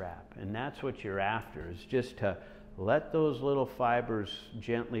ratchet strap. And that's what you're after, is just to let those little fibers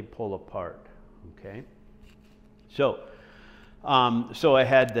gently pull apart, okay? So I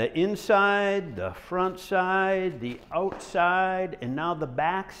had the inside, the front side, the outside, and now the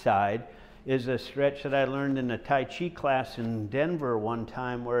back side is a stretch that I learned in a Tai Chi class in Denver one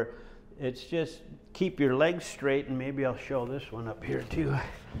time, where it's just keep your legs straight, and maybe I'll show this one up here too.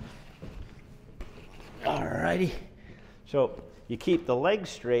 All righty. So you keep the legs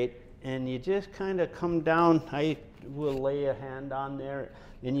straight and you just kind of come down. I will lay a hand on there,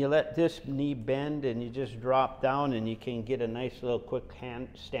 and you let this knee bend and you just drop down, and you can get a nice little quick hand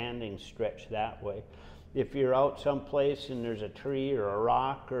standing stretch that way. If you're out someplace and there's a tree or a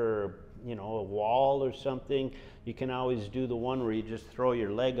rock or, you know, a wall or something, you can always do the one where you just throw your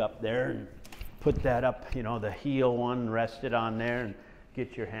leg up there and put that up, you know, the heel one, rest it on there and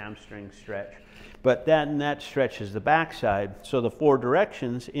get your hamstring stretch. But that stretches the back side. So the 4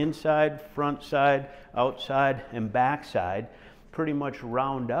 directions, inside, front side, outside, and back side, pretty much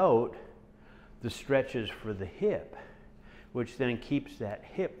round out the stretches for the hip, which then keeps that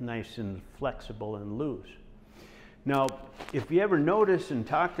hip nice and flexible and loose. Now, if you ever notice and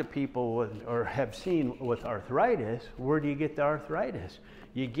talk to people with, or have seen with arthritis, where do you get the arthritis?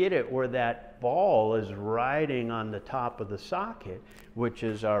 You get it where that ball is riding on the top of the socket, which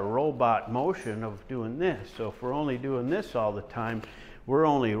is our robot motion of doing this. So if we're only doing this all the time, we're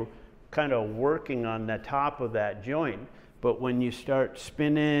only kind of working on the top of that joint. But when you start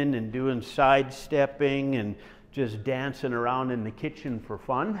spinning and doing sidestepping and just dancing around in the kitchen for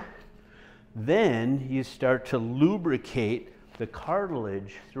fun, then you start to lubricate the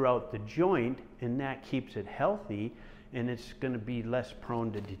cartilage throughout the joint, and that keeps it healthy, and it's going to be less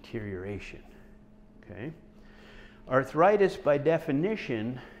prone to deterioration. Okay? Arthritis, by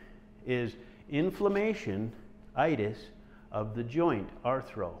definition, is inflammation, itis, of the joint,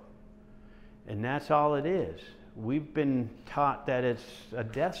 arthro. And that's all it is. We've been taught that it's a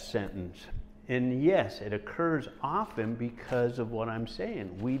death sentence. And yes, it occurs often because of what I'm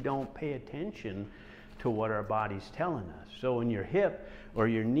saying. We don't pay attention to what our body's telling us. So when your hip or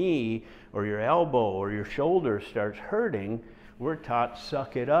your knee or your elbow or your shoulder starts hurting, we're taught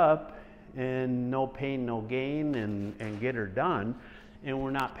suck it up and no pain, no gain, and get her done. And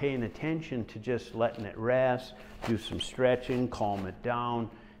we're not paying attention to just letting it rest, do some stretching, calm it down,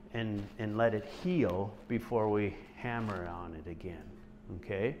 and let it heal before we hammer on it again,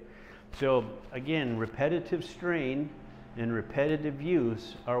 okay? So again, repetitive strain and repetitive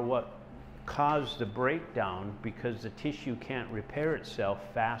use are what cause the breakdown, because the tissue can't repair itself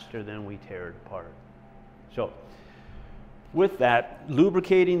faster than we tear it apart. So with that,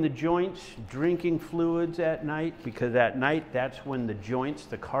 lubricating the joints, drinking fluids at night, because at night that's when the joints,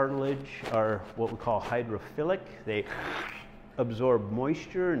 the cartilage, are what we call hydrophilic. They absorb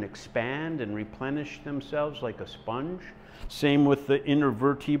moisture and expand and replenish themselves like a sponge. Same with the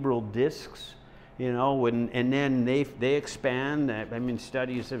intervertebral discs, you know, and then they expand. I mean,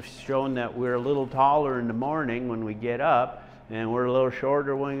 studies have shown that we're a little taller in the morning when we get up, and we're a little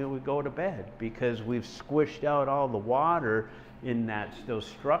shorter when we go to bed, because we've squished out all the water in those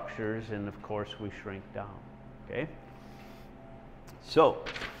structures, and of course we shrink down, okay? So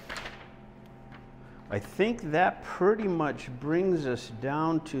I think that pretty much brings us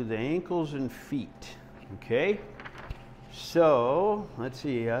down to the ankles and feet, okay? So let's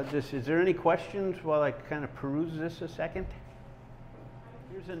see, is there any questions while I kind of peruse this a second?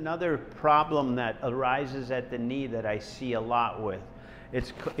 Here's another problem that arises at the knee that I see a lot with.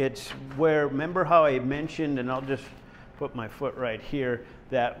 It's where, remember how I mentioned, and I'll just put my foot right here,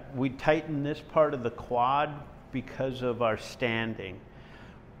 that we tighten this part of the quad because of our standing.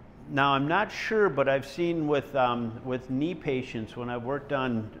 Now, I'm not sure, but I've seen with knee patients, when I've worked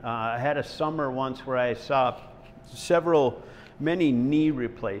on, I had a summer once where I saw many knee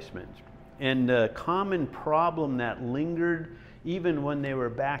replacements. And the common problem that lingered even when they were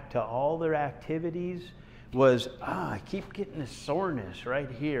back to all their activities was, I keep getting this soreness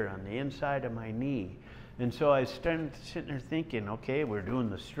right here on the inside of my knee. And so I started sitting there thinking, okay, we're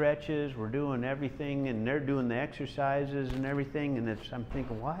doing the stretches, we're doing everything, and they're doing the exercises and everything, and I'm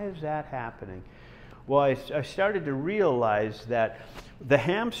thinking, why is that happening? Well, I started to realize that the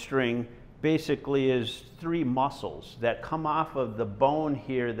hamstring basically is 3 muscles that come off of the bone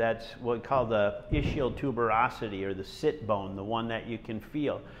here. That's what we call the ischial tuberosity, or the sit bone, the one that you can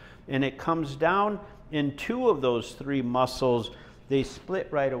feel. And it comes down in 2 of those 3 muscles. They split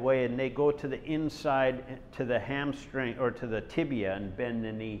right away, and they go to the inside, to the hamstring or to the tibia, and bend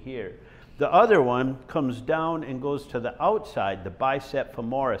the knee here. The other one comes down and goes to the outside, the bicep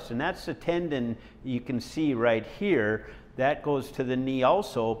femoris, and that's the tendon you can see right here. That goes to the knee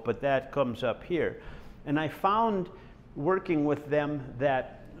also, but that comes up here. And I found, working with them,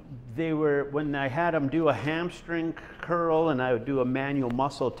 that they were, when I had them do a hamstring curl and I would do a manual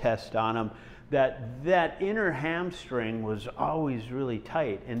muscle test on them, that inner hamstring was always really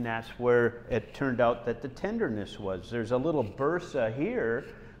tight, and that's where it turned out that the tenderness was. There's a little bursa here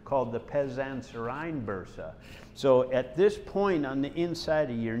called the pezanserine bursa. So at this point on the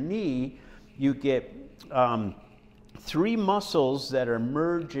inside of your knee, you get 3 muscles that are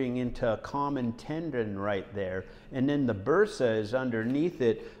merging into a common tendon right there, and then the bursa is underneath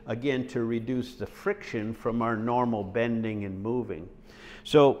it, again, to reduce the friction from our normal bending and moving.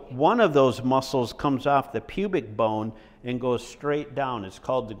 So one of those muscles comes off the pubic bone and goes straight down. It's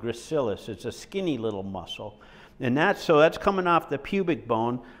called the gracilis. It's a skinny little muscle. And that's coming off the pubic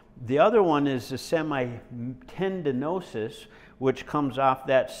bone. The other one is the semitendinosus, which comes off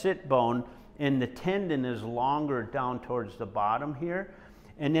that sit bone, and the tendon is longer down towards the bottom here.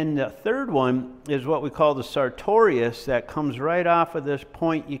 And then the third one is what we call the sartorius, that comes right off of this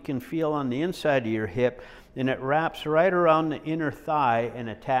point you can feel on the inside of your hip, and it wraps right around the inner thigh and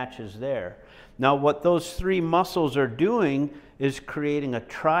attaches there. Now what those three muscles are doing is creating a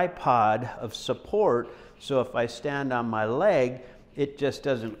tripod of support, so if I stand on my leg, it just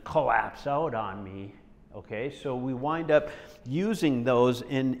doesn't collapse out on me. Okay, so we wind up using those,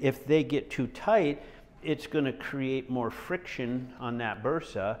 and if they get too tight, it's going to create more friction on that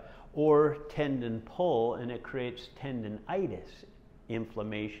bursa or tendon pull, and it creates tendinitis,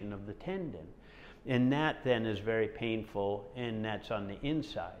 inflammation of the tendon. And that then is very painful, and that's on the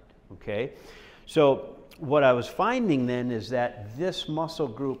inside. Okay, so what I was finding then is that this muscle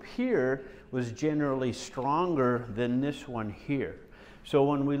group here was generally stronger than this one here. So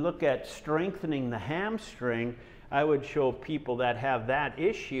when we look at strengthening the hamstring, I would show people that have that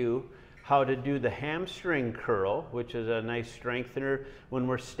issue how to do the hamstring curl, which is a nice strengthener. When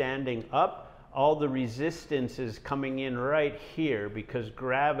we're standing up, all the resistance is coming in right here because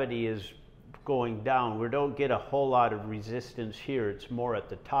gravity is going down. We don't get a whole lot of resistance here. It's more at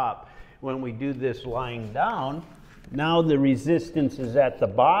the top. When we do this lying down, now the resistance is at the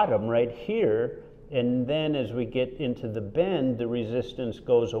bottom right here, and then as we get into the bend, the resistance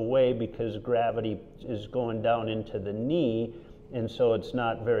goes away because gravity is going down into the knee, and so it's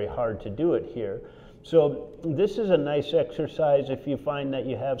not very hard to do it here. So this is a nice exercise if you find that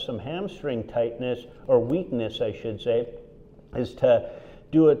you have some hamstring tightness, or weakness I should say, is to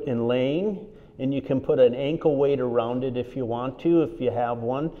do it in laying, and you can put an ankle weight around it if you want to, if you have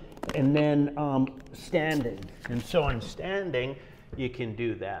one, and then standing. And so in standing, you can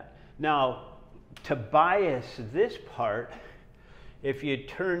do that. Now, to bias this part, if you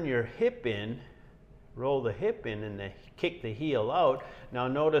turn your hip in, roll the hip in and kick the heel out, now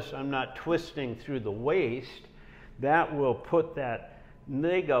notice I'm not twisting through the waist, that will put that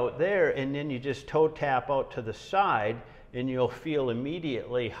leg out there, and then you just toe tap out to the side, and you'll feel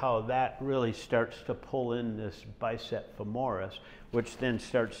immediately how that really starts to pull in this bicep femoris, which then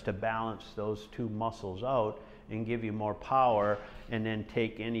starts to balance those two muscles out and give you more power, and then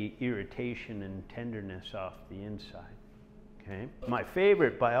take any irritation and tenderness off the inside. Okay. My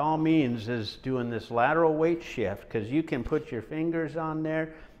favorite by all means is doing this lateral weight shift, because you can put your fingers on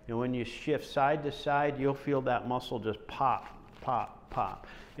there, and when you shift side to side, you'll feel that muscle just pop, pop, pop.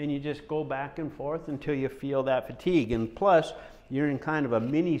 And you just go back and forth until you feel that fatigue. And plus, you're in kind of a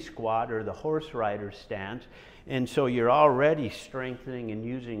mini squat or the horse rider stance, and so you're already strengthening and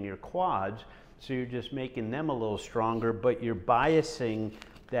using your quads, so you're just making them a little stronger, but you're biasing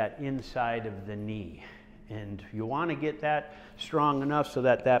that inside of the knee. And you want to get that strong enough so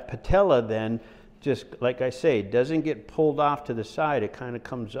that that patella then, just like I say, doesn't get pulled off to the side. It kind of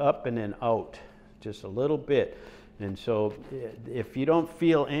comes up and then out just a little bit. And so if you don't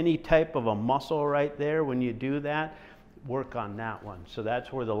feel any type of a muscle right there when you do that, work on that one. So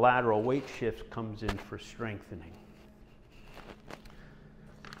that's where the lateral weight shift comes in for strengthening.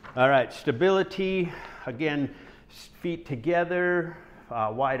 All right, stability, again, feet together,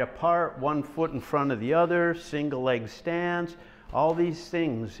 wide apart, one foot in front of the other, single leg stance, all these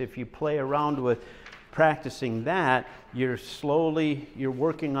things. If you play around with practicing that, you're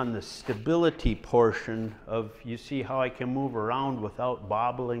working on the stability portion of, you see how I can move around without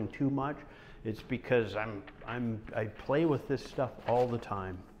bobbling too much? It's because I play with this stuff all the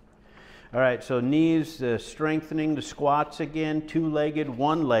time. All right, so knees, strengthening the squats again, two-legged,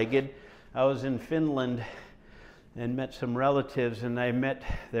 one-legged. I was in Finland and met some relatives, and I met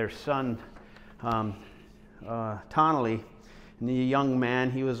their son, Tonally, and the young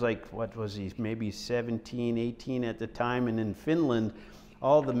man, he was like, what was he, maybe 17, 18 at the time, and in Finland,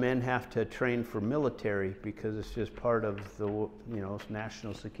 all the men have to train for military because it's just part of the,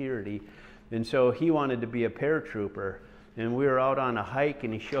 national security. And so he wanted to be a paratrooper. And we were out on a hike,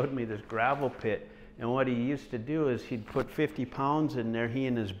 and he showed me this gravel pit. And what he used to do is he'd put 50 pounds in there, he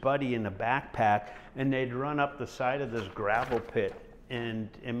and his buddy in a backpack, and they'd run up the side of this gravel pit. And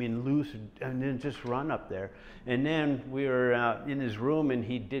loose, and then just run up there. And then we were in his room, and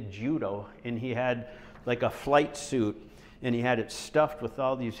he did judo, and he had like a flight suit, and he had it stuffed with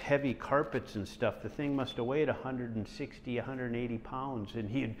all these heavy carpets and stuff. The thing must have weighed 160, 180 pounds, and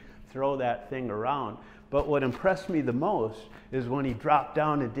he'd throw that thing around. But what impressed me the most is when he dropped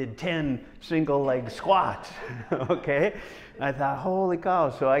down and did 10 single leg squats, okay? I thought, holy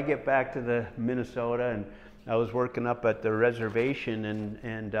cow. So I get back to Minnesota, and I was working up at the reservation,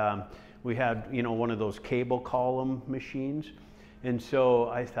 and we had, one of those cable column machines. And so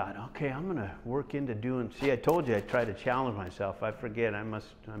I thought, okay, I'm gonna work into doing, see, I told you I try to challenge myself. I forget, I'm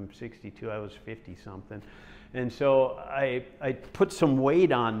 62, I was 50 something. And so I put some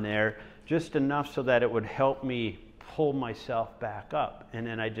weight on there, just enough so that it would help me pull myself back up. And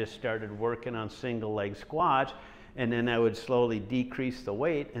then I just started working on single leg squats, And then I would slowly decrease the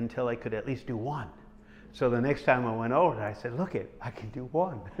weight until I could at least do one. So the next time I went over, I said, look it, I can do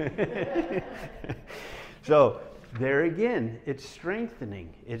one. So there again, it's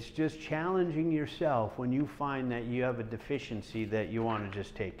strengthening. It's just challenging yourself when you find that you have a deficiency that you want to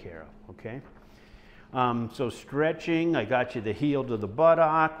just take care of, okay? So stretching, I got you the heel to the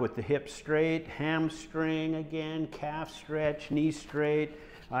buttock with the hip straight, hamstring again, calf stretch, knee straight,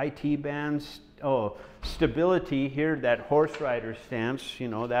 IT bands. Oh, stability here, that horse rider stance, you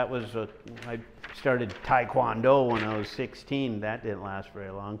know, that was I started Taekwondo when I was 16. That didn't last very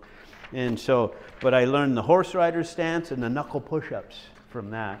long. And so, but I learned the horse rider stance and the knuckle push-ups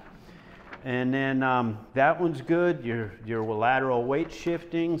from that. And then that one's good, your lateral weight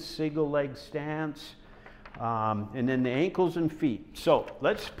shifting, single leg stance, and then the ankles and feet. So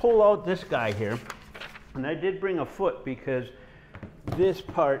let's pull out this guy here. And I did bring a foot because this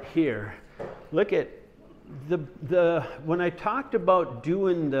part here, look at when I talked about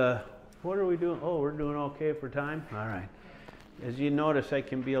doing the, what are we doing? Oh, we're doing okay for time? All right. As you notice, I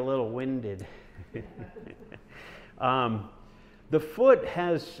can be a little winded. The foot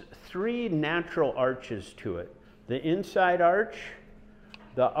has 3 natural arches to it. The inside arch,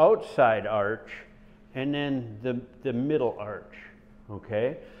 the outside arch, and then the middle arch,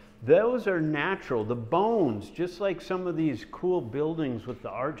 okay? Those are natural. The bones, just like some of these cool buildings with the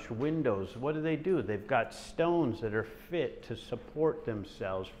arched windows, what do? They've got stones that are fit to support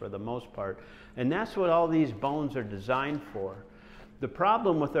themselves for the most part. And that's what all these bones are designed for. The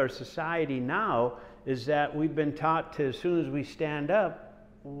problem with our society now is that we've been taught to, as soon as we stand up,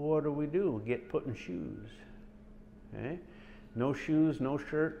 what do? We get put in shoes, okay? No shoes, no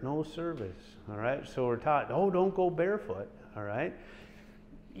shirt, no service, all right? So we're taught, oh, don't go barefoot, all right?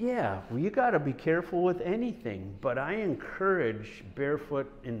 Yeah, well, you got to be careful with anything, but I encourage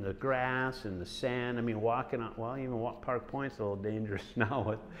barefoot in the grass, in the sand. I mean, walking on, well, even Park Point's a little dangerous now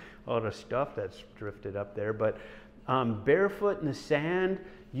with all the stuff that's drifted up there, but barefoot in the sand,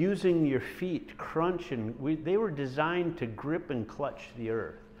 using your feet, crunching, they were designed to grip and clutch the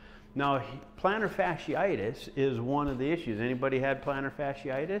earth. Now, plantar fasciitis is one of the issues. Anybody had plantar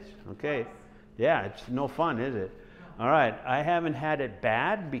fasciitis? Okay. Yeah, it's no fun, is it? All right, I haven't had it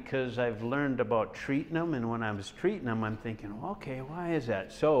bad because I've learned about treating them, and when I was treating them, I'm thinking, okay, why is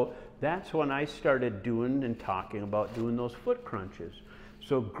that? So that's when I started doing and talking about doing those foot crunches.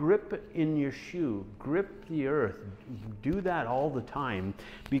 So grip in your shoe, grip the earth, do that all the time,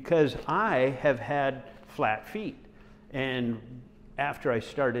 because I have had flat feet. And after I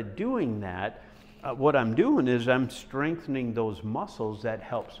started doing that, what I'm doing is I'm strengthening those muscles that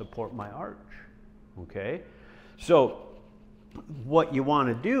help support my arch, okay? So what you want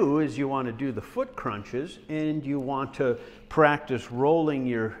to do is you want to do the foot crunches, and you want to practice rolling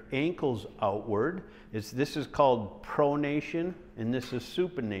your ankles outward. This is called pronation, and this is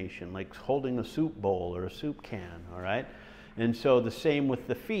supination, like holding a soup bowl or a soup can, all right? And so the same with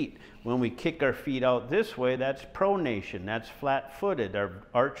the feet. When we kick our feet out this way, that's pronation, that's flat-footed. Our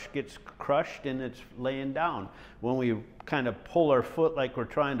arch gets crushed and it's laying down. When we kind of pull our foot like we're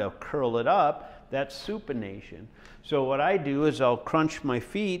trying to curl it up, that's supination. So what I do is I'll crunch my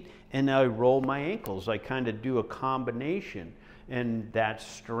feet and I roll my ankles. I kind of do a combination, and that's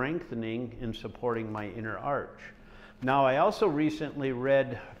strengthening and supporting my inner arch. Now, I also recently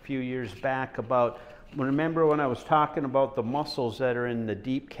read a few years back about, remember when I was talking about the muscles that are in the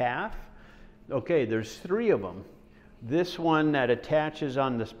deep calf? Okay, there's 3 of them. This one that attaches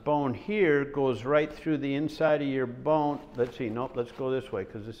on this bone here goes right through the inside of your bone. Let's see, nope, let's go this way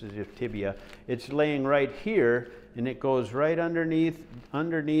because this is your tibia. It's laying right here, and it goes right underneath,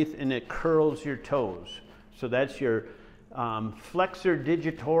 and it curls your toes. So that's your flexor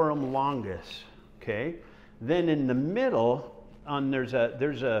digitorum longus, okay? Then in the middle, there's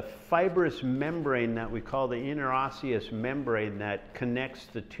a fibrous membrane that we call the interosseous membrane that connects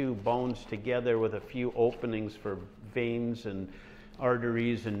the 2 bones together with a few openings for veins and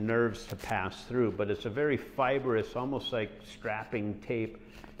arteries and nerves to pass through. But it's a very fibrous, almost like strapping tape.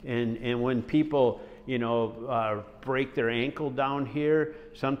 And when people, you know, break their ankle down here,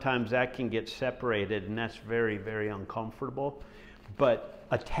 sometimes that can get separated, and that's very, very uncomfortable. But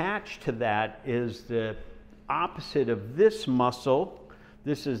attached to that is the opposite of this muscle.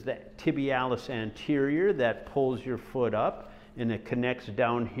 This is the tibialis anterior that pulls your foot up, and it connects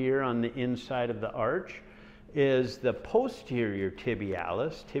down here on the inside of the arch. Is the posterior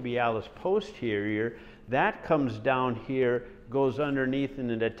tibialis posterior, that comes down here, goes underneath, and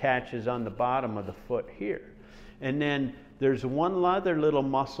it attaches on the bottom of the foot here. And then there's one other little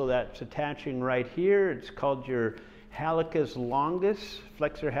muscle that's attaching right here. It's called your hallucis longus,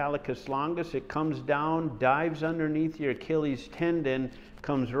 flexor hallucis longus. It comes down, dives underneath your Achilles tendon,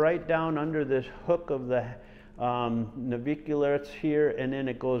 comes right down under this hook of the naviculars here, and then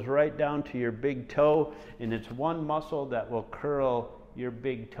it goes right down to your big toe, and it's one muscle that will curl your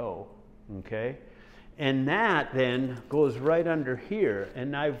big toe, okay? And that then goes right under here,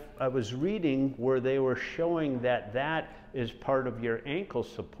 and I was reading where they were showing that that is part of your ankle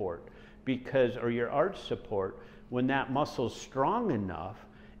support, because, or your arch support. When that muscle's strong enough,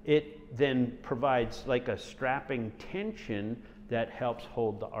 it then provides like a strapping tension that helps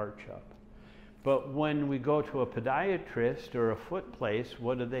hold the arch up. But when we go to a podiatrist or a foot place,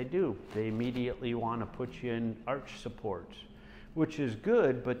 what do? They immediately want to put you in arch supports, which is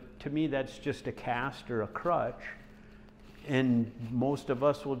good, but to me that's just a cast or a crutch. And most of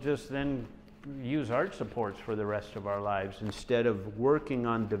us will just then use arch supports for the rest of our lives instead of working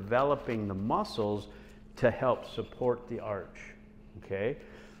on developing the muscles to help support the arch, okay?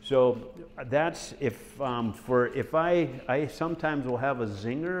 So that's if I sometimes will have a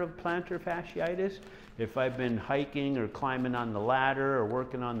zinger of plantar fasciitis if I've been hiking or climbing on the ladder or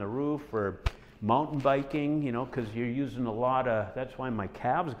working on the roof or mountain biking, you know, because you're using a lot of, that's why my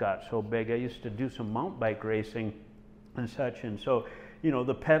calves got so big. I used to do some mountain bike racing and such, and so, you know,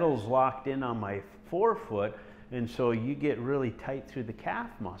 the pedal's locked in on my forefoot, and so you get really tight through the calf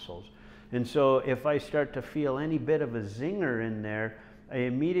muscles. And so if I start to feel any bit of a zinger in there, I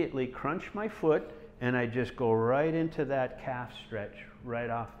immediately crunch my foot and I just go right into that calf stretch right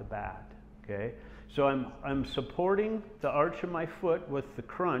off the bat, okay? So I'm supporting the arch of my foot with the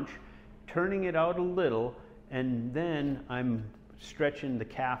crunch, turning it out a little, and then I'm stretching the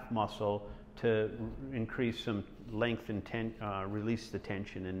calf muscle to increase some length and release the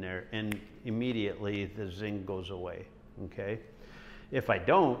tension in there, and immediately the zing goes away, okay? If I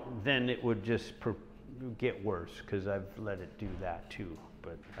don't, then it would just get worse, because I've let it do that too,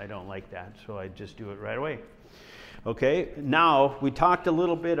 but I don't like that, so I just do it right away. Okay, now we talked a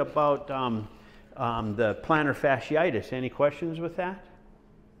little bit about the plantar fasciitis. Any questions with that?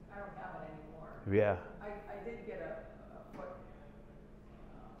 I don't have it anymore. Yeah. I did get a foot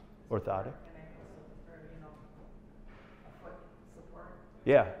Orthotic? an ankle support, or, you know, a foot support.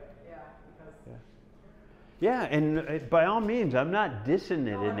 Yeah. Yeah, because. Yeah, and by all means, I'm not dissing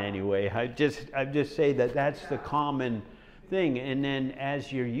it in any way. I just say that that's the common thing. And then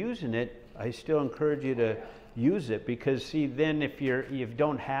as you're using it, I still encourage you to use it, because see, then if you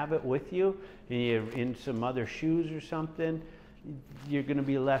don't have it with you and you're in some other shoes or something, you're going to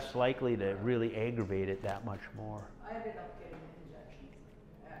be less likely to really aggravate it that much more. I ended up getting injections,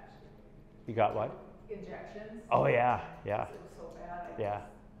 actually. You got what? Injections. Oh yeah, yeah. It was so bad.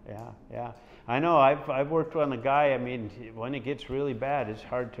 Yeah. I know, I've worked on a guy, I mean, when it gets really bad, it's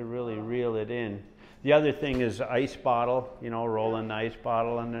hard to really reel it in. The other thing is ice bottle, you know, roll an ice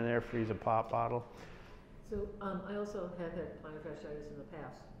bottle under there, freeze a pop bottle. So I also have had plantar fasciitis in the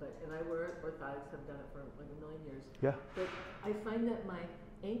past, and I wear orthotics, I've done it for like a million years. Yeah. But I find that my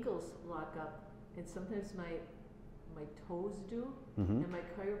ankles lock up, and sometimes my toes do, and my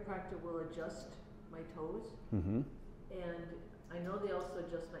chiropractor will adjust my toes, and I know they also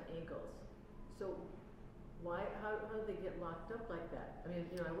adjust my ankles. So how do they get locked up like that? I mean,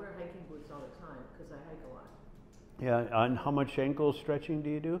 you know, I wear hiking boots all the time because I hike a lot. Yeah, and how much ankle stretching do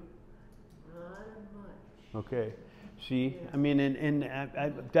you do? Not much. Okay. See, I mean, and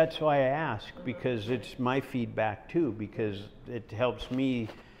that's why I ask, because it's my feedback too, because it helps me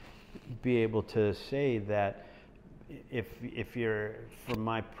be able to say that if you're, from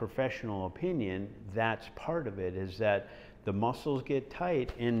my professional opinion, that's part of it, is that the muscles get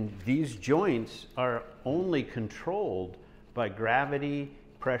tight, and these joints are only controlled by gravity,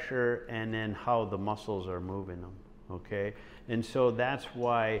 pressure, and then how the muscles are moving them, okay? And so that's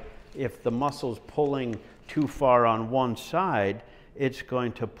why if the muscle's pulling too far on one side, it's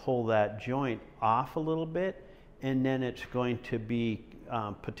going to pull that joint off a little bit, and then it's going to be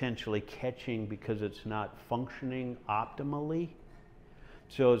potentially catching because it's not functioning optimally.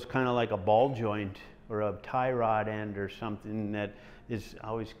 So it's kind of like a ball joint or a tie rod end or something that is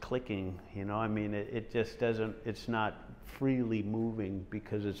always clicking, you know? I mean, it just doesn't, it's not freely moving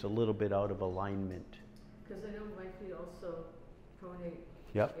because it's a little bit out of alignment. Because I know my feet also pronate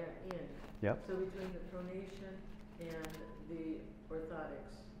in. Yep. So between the pronation and the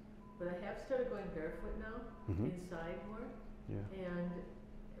orthotics. But I have started going barefoot now, inside more, and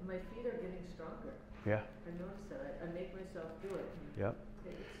my feet are getting stronger. Yeah. I noticed that. I make myself do it. Yep.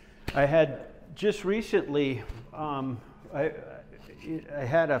 I had just recently, I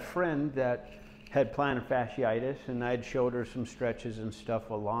had a friend that had plantar fasciitis, and I'd showed her some stretches and stuff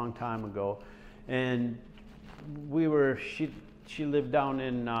a long time ago, and she lived down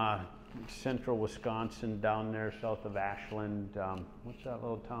in central Wisconsin, down there south of Ashland. What's that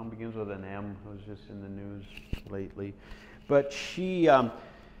little town, begins with an M? It was just in the news lately. But she, I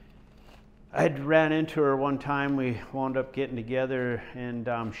had ran into her one time. We wound up getting together, and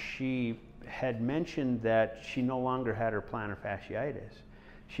she had mentioned that she no longer had her plantar fasciitis.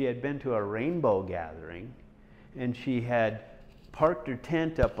 She had been to a rainbow gathering, and she had parked her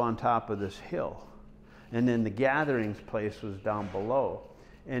tent up on top of this hill. And then the gatherings place was down below.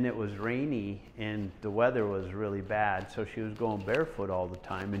 And it was rainy, and the weather was really bad, so she was going barefoot all the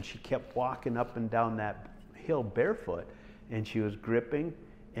time, and she kept walking up and down that hill barefoot, and she was gripping,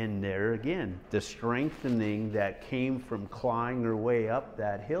 and there again, the strengthening that came from clawing her way up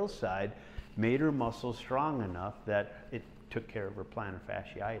that hillside made her muscles strong enough that it took care of her plantar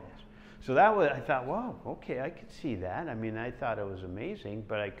fasciitis. So that was, I thought, wow, okay, I could see that. I mean, I thought it was amazing,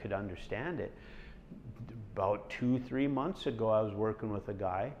 but I could understand it. About 2-3 months ago, I was working with a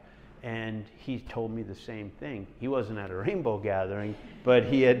guy, and he told me the same thing. He wasn't at a rainbow gathering, but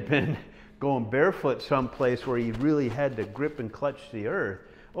he had been going barefoot someplace where he really had to grip and clutch the earth.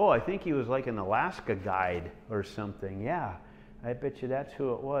 Oh, I think he was like an Alaska guide or something. Yeah, I bet you that's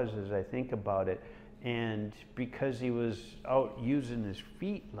who it was as I think about it. And because he was out using his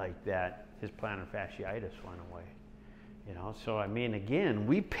feet like that, his plantar fasciitis went away. You know, so I mean, again,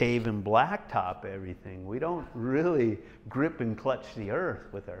 we pave and blacktop everything. We don't really grip and clutch the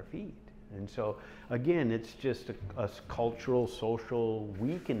earth with our feet. And so, again, it's just a cultural, social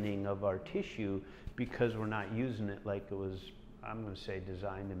weakening of our tissue because we're not using it like it was, I'm going to say,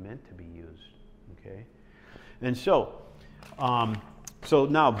 designed and meant to be used. Okay? And so, so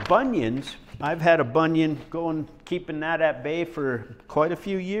now bunions, I've had a bunion keeping that at bay for quite a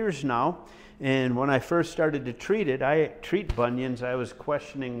few years now. And when I first started to treat bunions, I was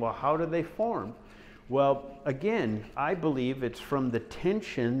questioning, well, how do they form? Well, again, I believe it's from the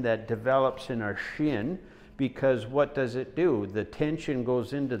tension that develops in our shin, because what does it do? The tension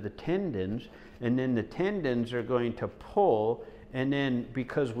goes into the tendons, and then the tendons are going to pull, and then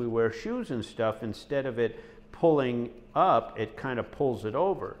because we wear shoes and stuff, instead of it pulling up, it kind of pulls it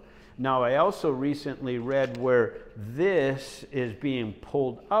over. Now, I also recently read where this is being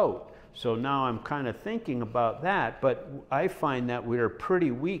pulled out. So now I'm kind of thinking about that, but I find that we are pretty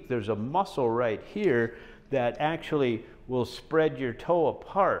weak. There's a muscle right here that actually will spread your toe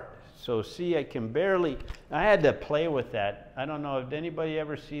apart. So see, I can barely, I had to play with that. I don't know, did anybody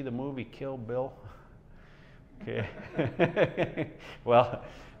ever see the movie Kill Bill? Okay. Well,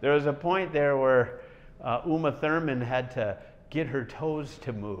 there was a point there where Uma Thurman had to get her toes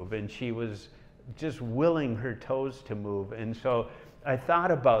to move, and she was just willing her toes to move. And so I thought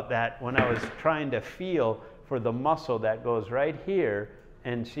about that when I was trying to feel for the muscle that goes right here,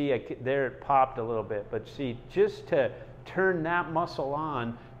 and see, there it popped a little bit, but see, just to turn that muscle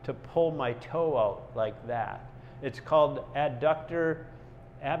on to pull my toe out like that. It's called abductor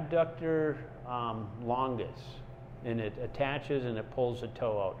longus, and it attaches and it pulls the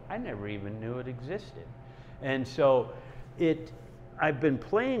toe out. I never even knew it existed. And so I've been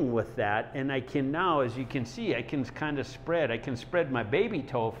playing with that, and I can now, as you can see, I can kind of spread. I can spread my baby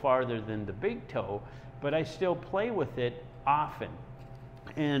toe farther than the big toe, but I still play with it often.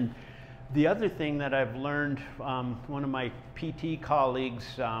 And the other thing that I've learned, one of my PT colleagues,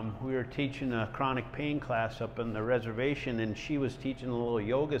 we were teaching a chronic pain class up in the reservation, and she was teaching a little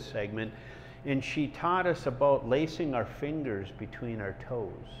yoga segment, and she taught us about lacing our fingers between our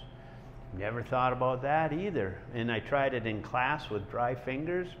toes. Never thought about that either. And I tried it in class with dry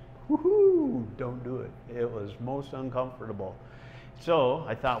fingers. Woohoo! Don't do it. It was most uncomfortable. So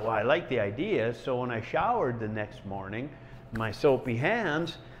I thought, well, I like the idea. So when I showered the next morning, my soapy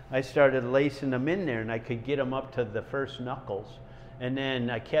hands, I started lacing them in there, and I could get them up to the first knuckles. And then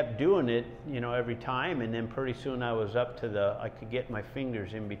I kept doing it, you know, every time, and then pretty soon I was up to I could get my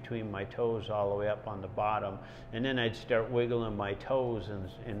fingers in between my toes all the way up on the bottom, and then I'd start wiggling my toes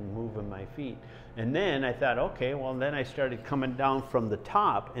and moving my feet. And then I thought, okay, well, then I started coming down from the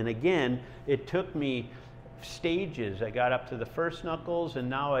top, and again, it took me stages. I got up to the first knuckles, and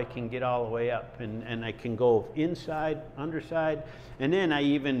now I can get all the way up, and I can go inside, underside, and then I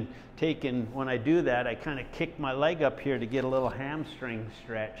even when I do that, I kind of kick my leg up here to get a little hamstring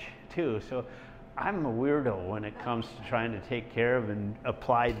stretch too. So I'm a weirdo when it comes to trying to take care of and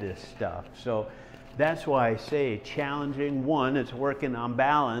apply this stuff. So that's why I say challenging. One, it's working on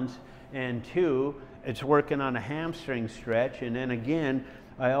balance, and two, it's working on a hamstring stretch. And then again,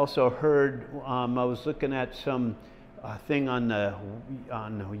 I also heard, I was looking at some thing on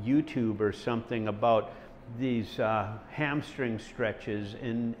YouTube or something about these hamstring stretches,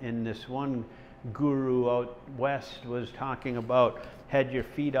 and this one guru out west was talking about, had your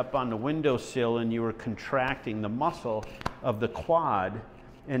feet up on the windowsill and you were contracting the muscle of the quad,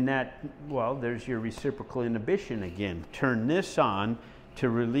 and that, well, there's your reciprocal inhibition again. Turn this on to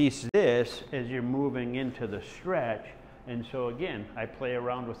release this as you're moving into the stretch. And so again, I play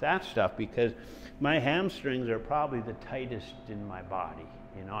around with that stuff because my hamstrings are probably the tightest in my body.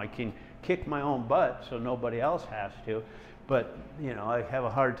 You know, I can kick my own butt so nobody else has to, but you know, I have a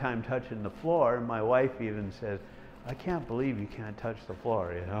hard time touching the floor. And my wife even says, I can't believe you can't touch the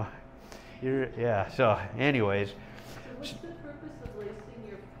floor, you know. Yeah, so anyways. So what's the purpose of lacing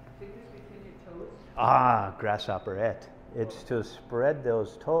your fingers between your toes? Ah, grasshopperette. It's to spread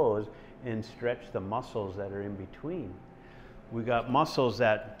those toes and stretch the muscles that are in between. We got muscles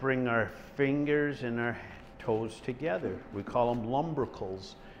that bring our fingers and our toes together. We call them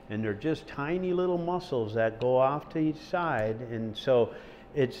lumbricals, and they're just tiny little muscles that go off to each side. And so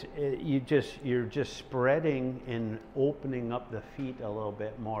you're just spreading and opening up the feet a little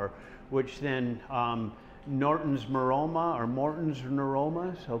bit more, which then Norton's neuroma or Morton's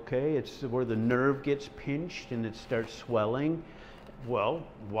neuromas, okay, it's where the nerve gets pinched and it starts swelling. Well,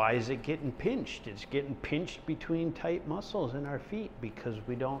 why is it getting pinched? It's getting pinched between tight muscles in our feet because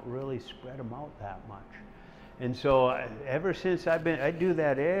we don't really spread them out that much. And so ever since I do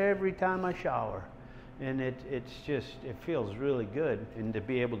that every time I shower. And it feels really good. And to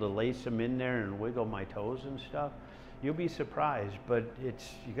be able to lace them in there and wiggle my toes and stuff, you'll be surprised, but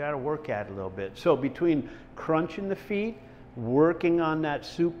you got to work at it a little bit. So between crunching the feet, working on that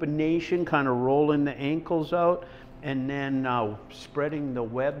supination, kind of rolling the ankles out, and then spreading the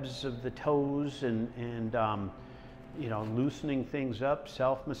webs of the toes and you know, loosening things up,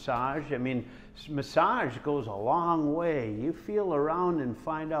 self-massage. I mean, massage goes a long way. You feel around and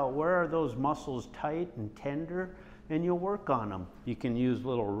find out where are those muscles tight and tender, and you'll work on them. You can use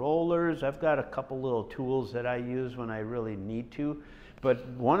little rollers. I've got a couple little tools that I use when I really need to. But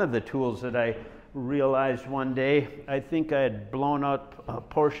one of the tools that I realized one day, I think I had blown out a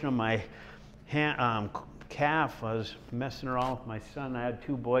portion of my calf. I was messing around with my son. I had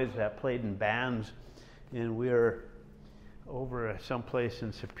two boys that played in bands, and we were over someplace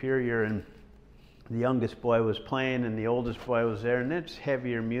in Superior, and the youngest boy was playing and the oldest boy was there, and it's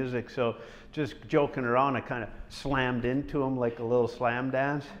heavier music, so just joking around, I kind of slammed into him like a little slam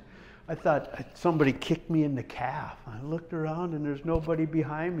dance. I thought somebody kicked me in the calf. I looked around and there's nobody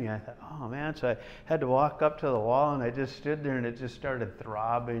behind me. I thought, oh man, so I had to walk up to the wall, and I just stood there and it just started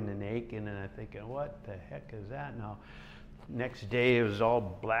throbbing and aching, and I'm thinking, what the heck is that now? Next day it was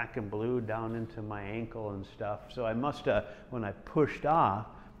all black and blue down into my ankle and stuff. So I must have, when I pushed off,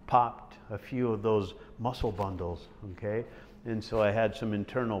 popped a few of those muscle bundles, okay? And so I had some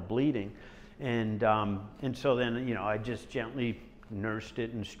internal bleeding. And so then, you know, I just gently nursed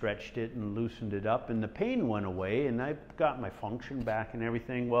it and stretched it and loosened it up, and the pain went away, and I got my function back and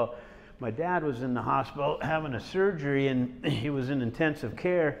everything. Well, my dad was in the hospital having a surgery, and he was in intensive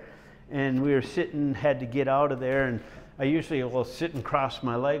care, and we were sitting, had to get out of there, and I usually will sit and cross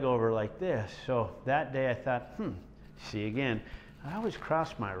my leg over like this. So that day I thought, see again, I always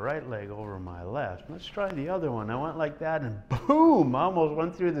cross my right leg over my left. Let's try the other one. I went like that, and boom, I almost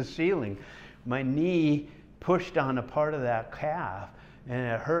went through the ceiling. My knee pushed on a part of that calf, and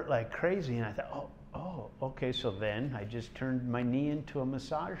it hurt like crazy. And I thought, oh, okay. So then I just turned my knee into a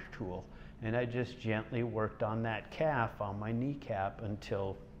massage tool, and I just gently worked on that calf on my kneecap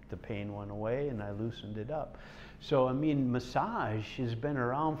until the pain went away and I loosened it up. So, I mean, massage has been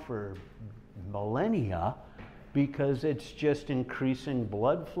around for millennia because it's just increasing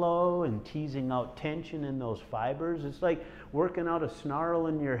blood flow and teasing out tension in those fibers. It's like working out a snarl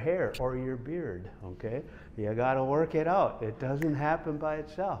in your hair or your beard, okay? You gotta work it out. It doesn't happen by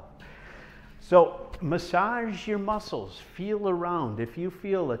itself. So massage your muscles, feel around. If you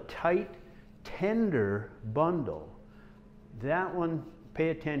feel a tight, tender bundle, that one,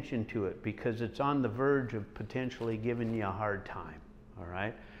 pay attention to it because it's on the verge of potentially giving you a hard time, all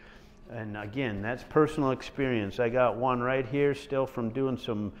right? And again, that's personal experience. I got one right here still from doing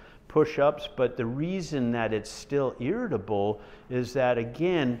some push-ups, but the reason that it's still irritable is that,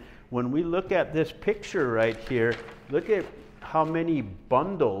 again, when we look at this picture right here, look at how many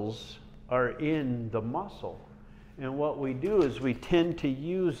bundles are in the muscle. And what we do is we tend to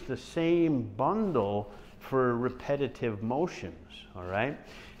use the same bundle for repetitive motions, all right?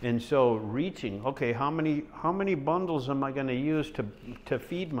 And so reaching, okay, how many bundles am I going to use to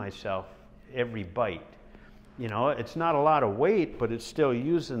feed myself every bite? You know, it's not a lot of weight, but it's still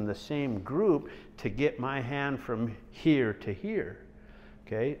using the same group to get my hand from here to here.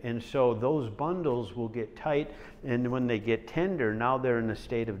 Okay, and so those bundles will get tight, and when they get tender, now they're in a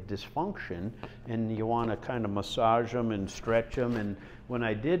state of dysfunction, and you want to kind of massage them and stretch them. And when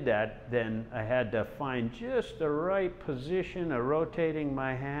I did that, then I had to find just the right position of rotating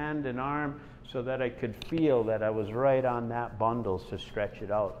my hand and arm so that I could feel that I was right on that bundle to stretch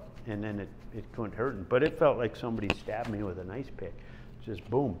it out, and then it couldn't hurt. But it felt like somebody stabbed me with an ice pick, just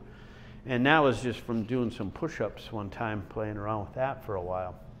boom. And that was just from doing some push-ups one time, playing around with that for a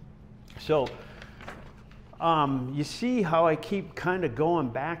while. So you see how I keep kind of going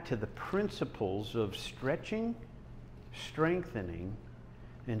back to the principles of stretching, strengthening,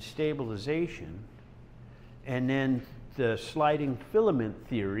 and stabilization, and then the sliding filament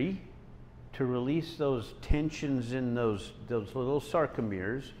theory to release those tensions in those little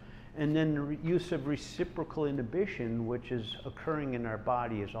sarcomeres, and then the use of reciprocal inhibition, which is occurring in our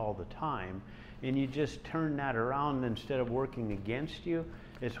bodies all the time. And you just turn that around. Instead of working against you,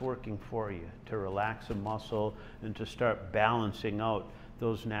 it's working for you to relax a muscle and to start balancing out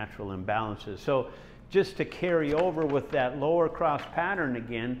those natural imbalances. So just to carry over with that lower cross pattern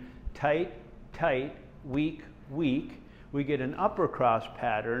again, tight, tight, weak, weak, we get an upper cross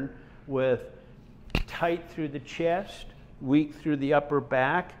pattern with tight through the chest, weak through the upper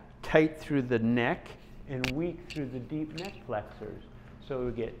back, tight through the neck, and weak through the deep neck flexors. So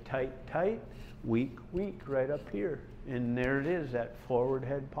we get tight, tight, weak, weak right up here. And there it is, that forward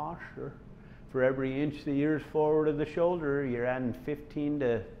head posture. For every inch the ear's forward of the shoulder, you're adding 15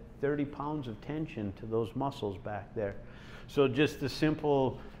 to 30 pounds of tension to those muscles back there. So just the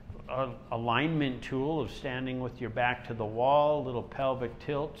simple alignment tool of standing with your back to the wall, little pelvic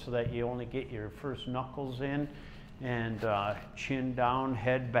tilt so that you only get your first knuckles in, and chin down,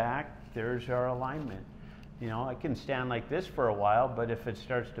 head back, there's our alignment. You know, I can stand like this for a while, but if it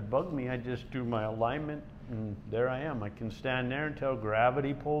starts to bug me, I just do my alignment, and there I am. I can stand there until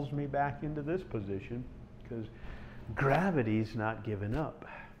gravity pulls me back into this position, because gravity's not giving up.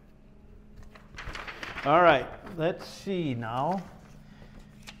 All right, let's see now.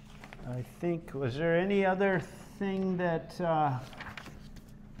 I think, was there any other thing that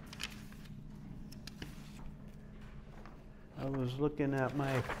I was looking at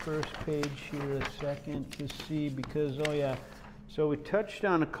my first page here a second to see, because, oh yeah, so we touched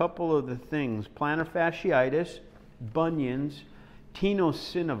on a couple of the things: plantar fasciitis, bunions,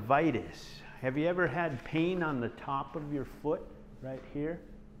 tenosynovitis. Have you ever had pain on the top of your foot right here?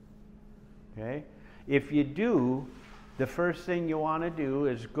 Okay. If you do, the first thing you want to do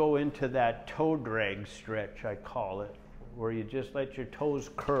is go into that toe drag stretch, I call it, where you just let your toes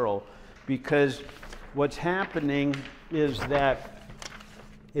curl, because what's happening is that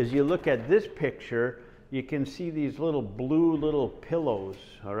as you look at this picture, you can see these little blue little pillows,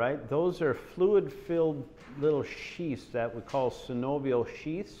 all right? Those are fluid-filled little sheaths that we call synovial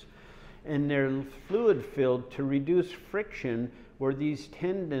sheaths, and they're fluid-filled to reduce friction where these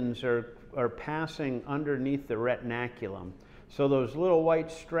tendons are passing underneath the retinaculum. So those little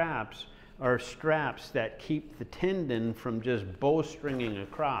white straps are straps that keep the tendon from just bowstringing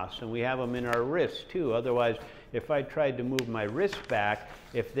across, and we have them in our wrists too. Otherwise, if I tried to move my wrist back,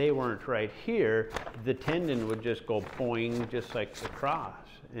 if they weren't right here, the tendon would just go boing, just like across.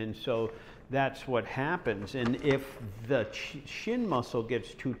 And so that's what happens. And if the shin muscle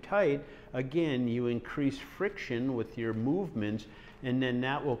gets too tight, again, you increase friction with your movements, and then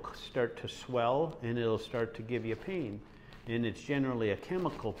that will start to swell, and it'll start to give you pain. And it's generally a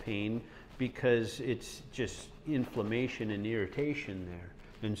chemical pain, because it's just inflammation and irritation there.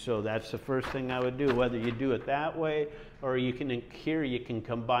 And so that's the first thing I would do, whether you do it that way, or you can, here you can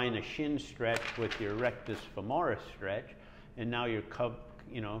combine a shin stretch with your rectus femoris stretch, and now you're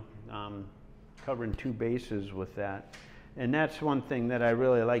covering two bases with that. And that's one thing that I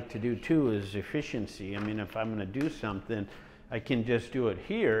really like to do too, is efficiency. I mean, if I'm going to do something, I can just do it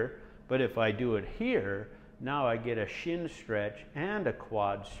here, but if I do it here, now I get a shin stretch and a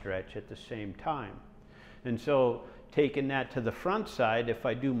quad stretch at the same time. And so taking that to the front side, if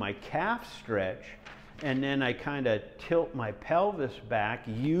I do my calf stretch, and then I kind of tilt my pelvis back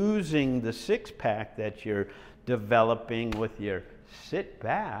using the six-pack that you're developing with your sit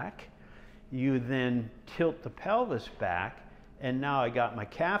back, you then tilt the pelvis back, and now I got my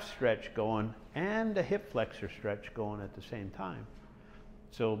calf stretch going and a hip flexor stretch going at the same time.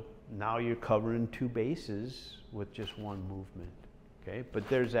 So now you're covering two bases with just one movement, okay? But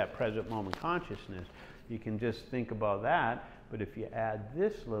there's that present moment consciousness. You can just think about that, but if you add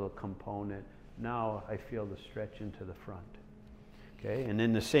this little component, now I feel the stretch into the front, okay? And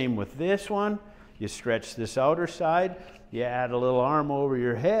then the same with this one. You stretch this outer side, you add a little arm over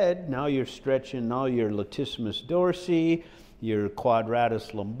your head, now you're stretching all your latissimus dorsi, your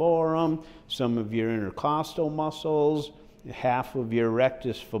quadratus lumborum, some of your intercostal muscles, half of your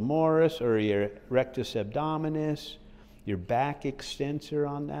rectus femoris or your rectus abdominis, your back extensor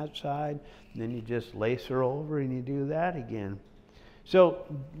on that side. And then you just lace her over and you do that again. So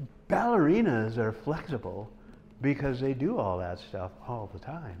ballerinas are flexible because they do all that stuff all the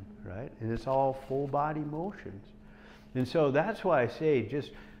time, right? And it's all full body motions. And so that's why I say just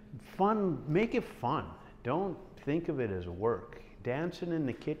fun, make it fun. Don't think of it as work. Dancing in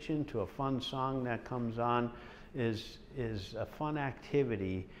the kitchen to a fun song that comes on is a fun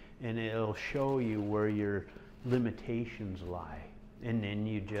activity, and it'll show you where your limitations lie, and then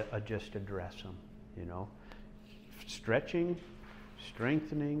you just address them, you know. Stretching,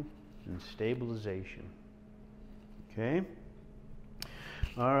 strengthening, and stabilization. Okay?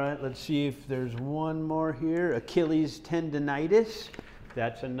 All right, let's see if there's one more here. Achilles tendonitis.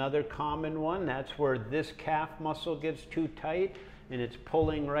 That's another common one. That's where this calf muscle gets too tight and it's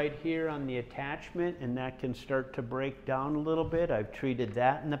pulling right here on the attachment, and that can start to break down a little bit. I've treated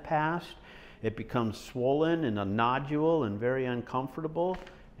that in the past. It becomes swollen and a nodule and very uncomfortable.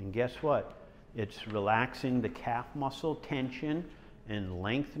 And guess what? It's relaxing the calf muscle tension and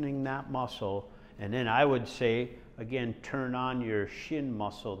lengthening that muscle. And then I would say, again, turn on your shin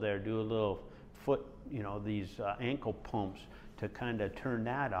muscle there. Do a little foot, you know, these ankle pumps to kind of turn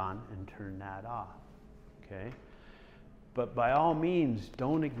that on and turn that off, okay? But by all means,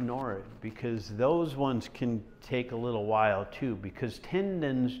 don't ignore it, because those ones can take a little while too, because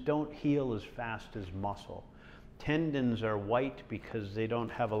tendons don't heal as fast as muscle. Tendons are white because they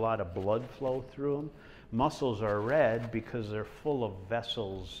don't have a lot of blood flow through them. Muscles are red because they're full of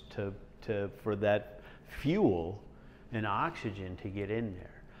vessels for that fuel and oxygen to get in there.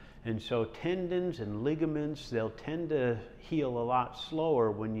 And so tendons and ligaments, they'll tend to heal a lot slower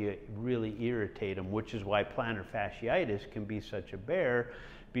when you really irritate them, which is why plantar fasciitis can be such a bear,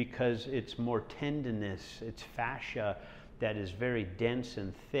 because it's more tendinous, it's fascia that is very dense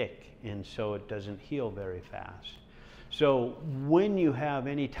and thick, and so it doesn't heal very fast. So when you have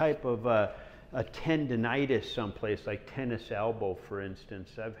any type of a tendinitis someplace, like tennis elbow, for instance,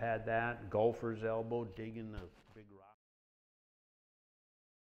 I've had that, golfer's elbow, digging the